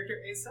main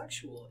character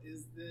asexual?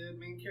 Is the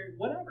main character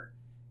whatever?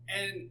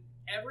 And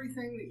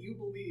everything that you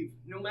believe,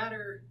 no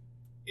matter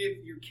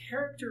if your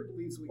character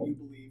believes what you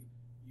believe,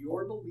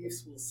 your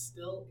beliefs will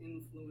still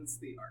influence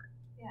the art.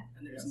 Yeah.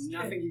 And there's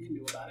nothing you can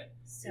do about it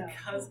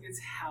because it's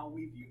how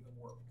we view the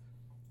world.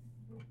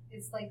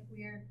 It's like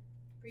we're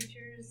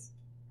creatures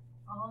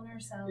all in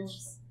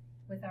ourselves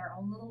with our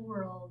own little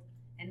world,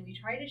 and we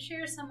try to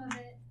share some of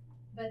it,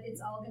 but it's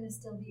all going to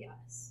still be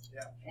us.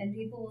 Yeah. And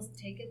people will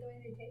take it the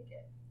way they take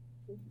it.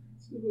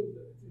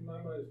 In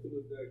my mind, it still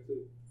goes back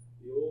to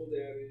the old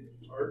adage: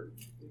 art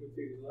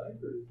imitating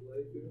life, or is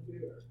life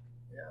imitating art?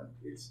 Yeah.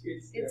 It's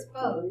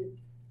both.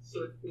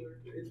 Circular.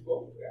 It's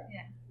both. Yeah.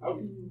 How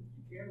can you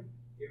can't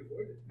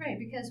avoid it? Right,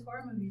 because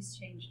horror movies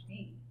changed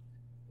me.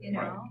 You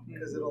know,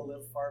 because it'll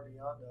live far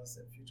beyond us,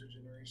 and future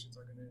generations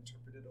are going to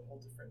interpret it a whole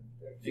different.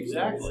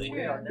 Exactly.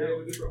 We are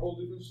now. They have a whole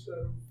different set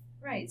of.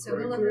 Right, so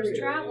Gulliver's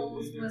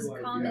Travels was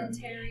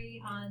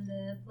commentary on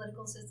the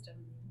political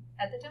system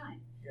at the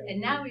time. Yeah. And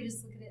now we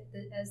just look at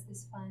it as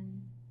this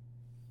fun,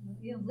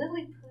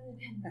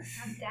 Lilliput and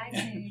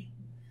Dagny,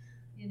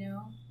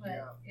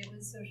 but it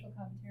was social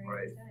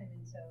commentary at the time.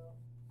 And so.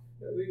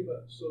 The thing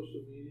about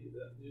social media,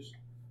 that just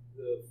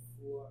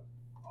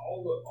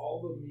all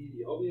the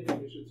media, all the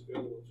information that's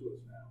available to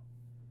us now.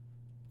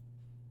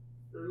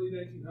 Early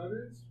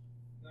 1900s,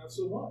 not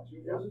so much.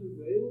 It wasn't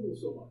available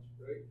so much,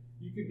 right?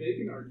 You could make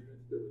an argument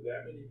that there were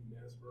that many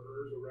mass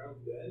murderers around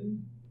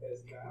then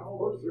as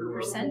now.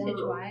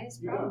 Percentage-wise,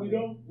 we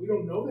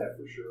don't know that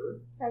for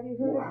sure. Have you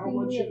heard how of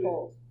much of it?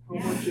 Leopold? How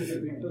much is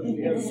it because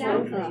we have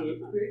soldiers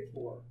that create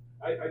more?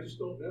 I just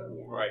don't know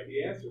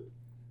the answer,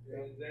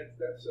 and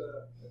that's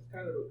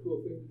kind of a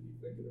cool thing to be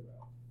thinking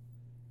about.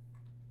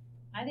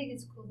 I think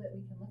it's cool that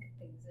we can look at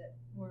things that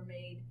were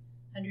made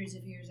hundreds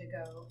of years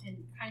ago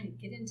and kind of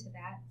get into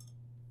that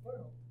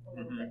world a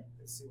little bit.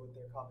 And see what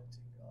they're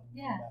commenting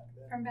on.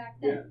 From back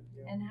then.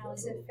 And how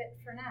does it fit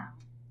for now?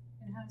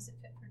 And how does it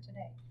fit for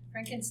today?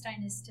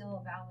 Frankenstein is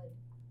still a valid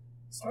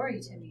story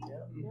to me.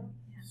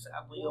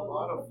 Sadly, a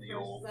lot of the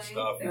old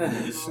stuff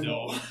is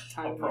still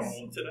a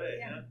problem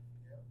today.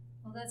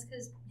 Well, that's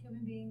because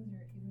human beings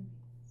are human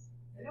beings.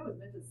 And it was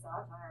meant to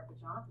satire, but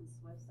Jonathan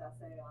Swift's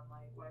essay on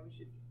why we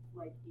should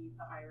eat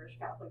the Irish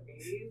Catholic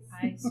babies.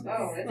 It's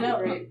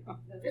great.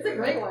 It's a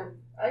great one.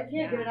 I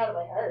can't get it out of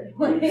my head.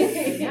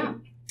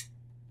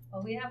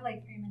 Well, we have 3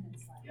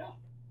 minutes left.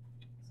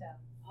 So.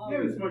 You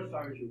have as much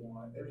time as you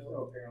want. There's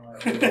no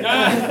apparent.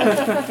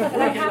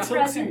 I have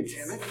presents.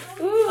 Damn it.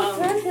 Ooh,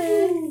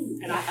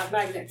 presents. And I have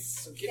magnets.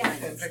 So get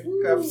magnets. And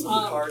pick up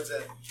some cards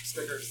and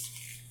stickers.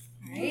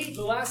 Right.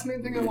 The last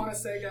main thing I want to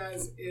say,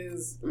 guys,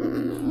 is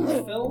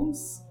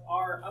films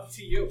are up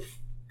to you.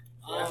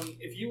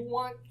 If you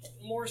want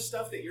more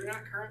stuff that you're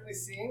not currently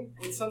seeing,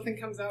 when something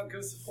comes out, go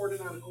support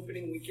it on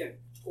opening weekend.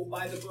 Go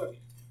buy the book.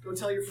 Go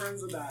tell your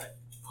friends about it.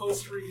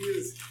 Post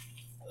reviews.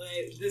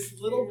 This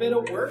little bit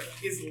of work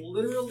is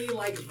literally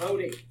like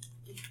voting.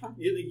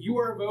 You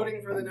are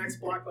voting for the next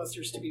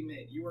blockbusters to be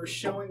made. You are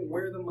showing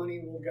where the money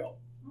will go.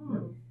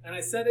 And I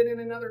said it in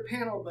another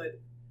panel,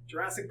 but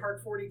Jurassic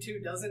Park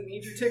 42 doesn't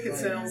need your ticket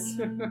sales.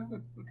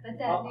 But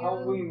that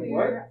Halloween new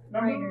what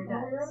writer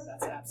number? does.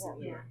 That's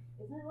absolutely right.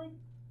 Isn't it like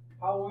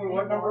Halloween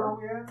what number are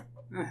we at?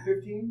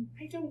 15?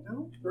 I don't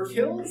know. 13?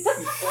 Kills?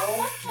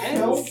 12?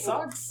 And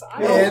sucks?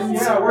 And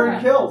we're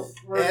in kills.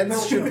 And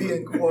should be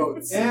in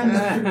quotes. And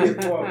should be in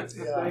quotes.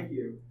 Thank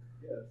you.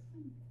 Yes.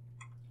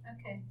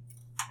 Okay.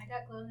 I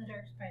got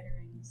glow-in-the-dark spider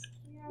rings.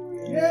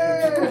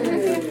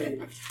 Yay!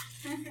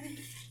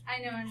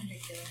 I know I'm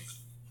ridiculous.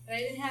 But I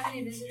didn't have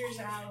any visitors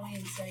at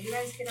Halloween, so you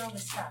guys get all the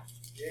stuff.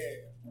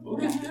 Yeah.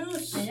 Look at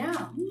this. I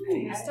know.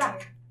 New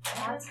stuff.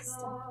 Lots of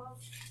stuff.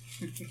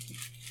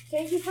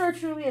 Thank you for a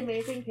truly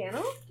amazing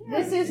panel.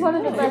 This is one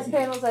of the best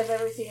panels I've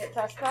ever seen at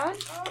TestCon.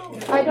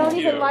 I don't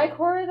even like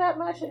horror that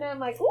much, and I'm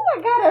like, oh,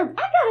 I gotta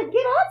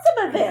get on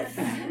some of this.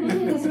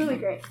 It's really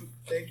great.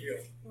 Thank you.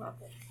 You're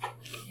welcome.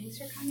 Thanks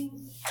for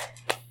coming.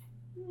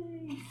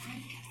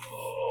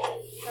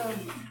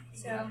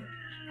 So,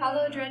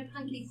 Hollow Dread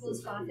Punk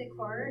equals gothic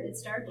horror.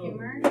 It's dark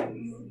humor. I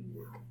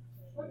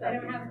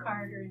don't have a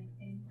card or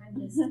anything. I'm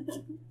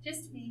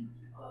just me.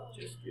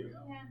 Just you.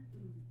 Yeah.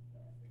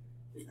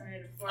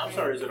 I'm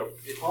sorry, is it a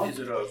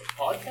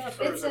podcast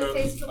or It's is it a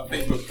Facebook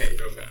page. Facebook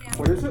page? Okay. Yeah.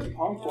 What is it?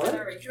 Punk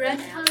what? Dread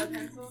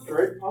Punk.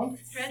 Dread Punk?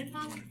 Dread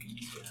Punk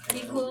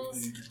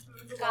equals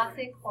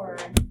gothic horror.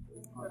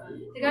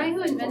 The guy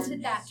who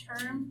invented that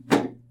term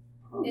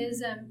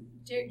is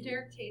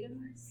Derek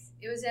Tatum.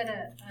 It was at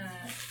a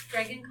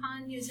Dragon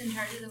Con. He was in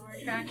charge of the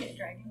word track at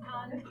Dragon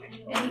Con.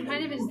 And he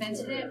kind of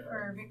invented it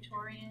for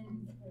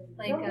Victorian,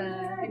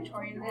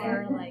 Victorian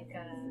horror,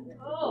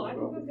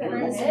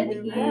 Crimson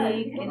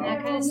Peak and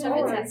that kind of stuff.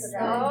 It's that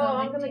stuff.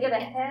 I'm gonna get a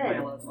head.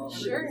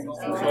 Sure. I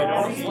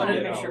wanted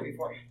to make sure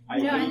before.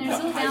 No, and there's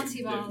little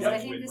bouncy balls. I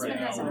think this one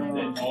has a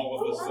And all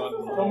of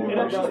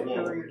a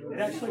sudden, It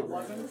actually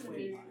wasn't.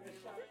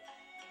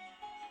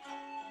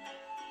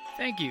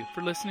 Thank you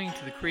for listening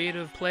to the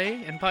Creative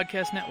Play and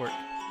Podcast Network.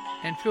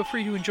 And feel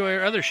free to enjoy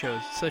our other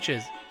shows, such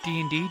as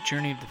D&D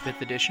Journey of the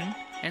 5th Edition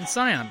and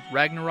Scion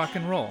Ragnarok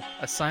and Roll,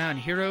 a Scion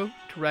hero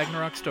to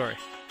Ragnarok story.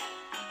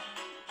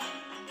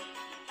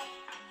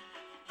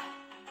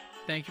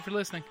 Thank you for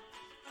listening.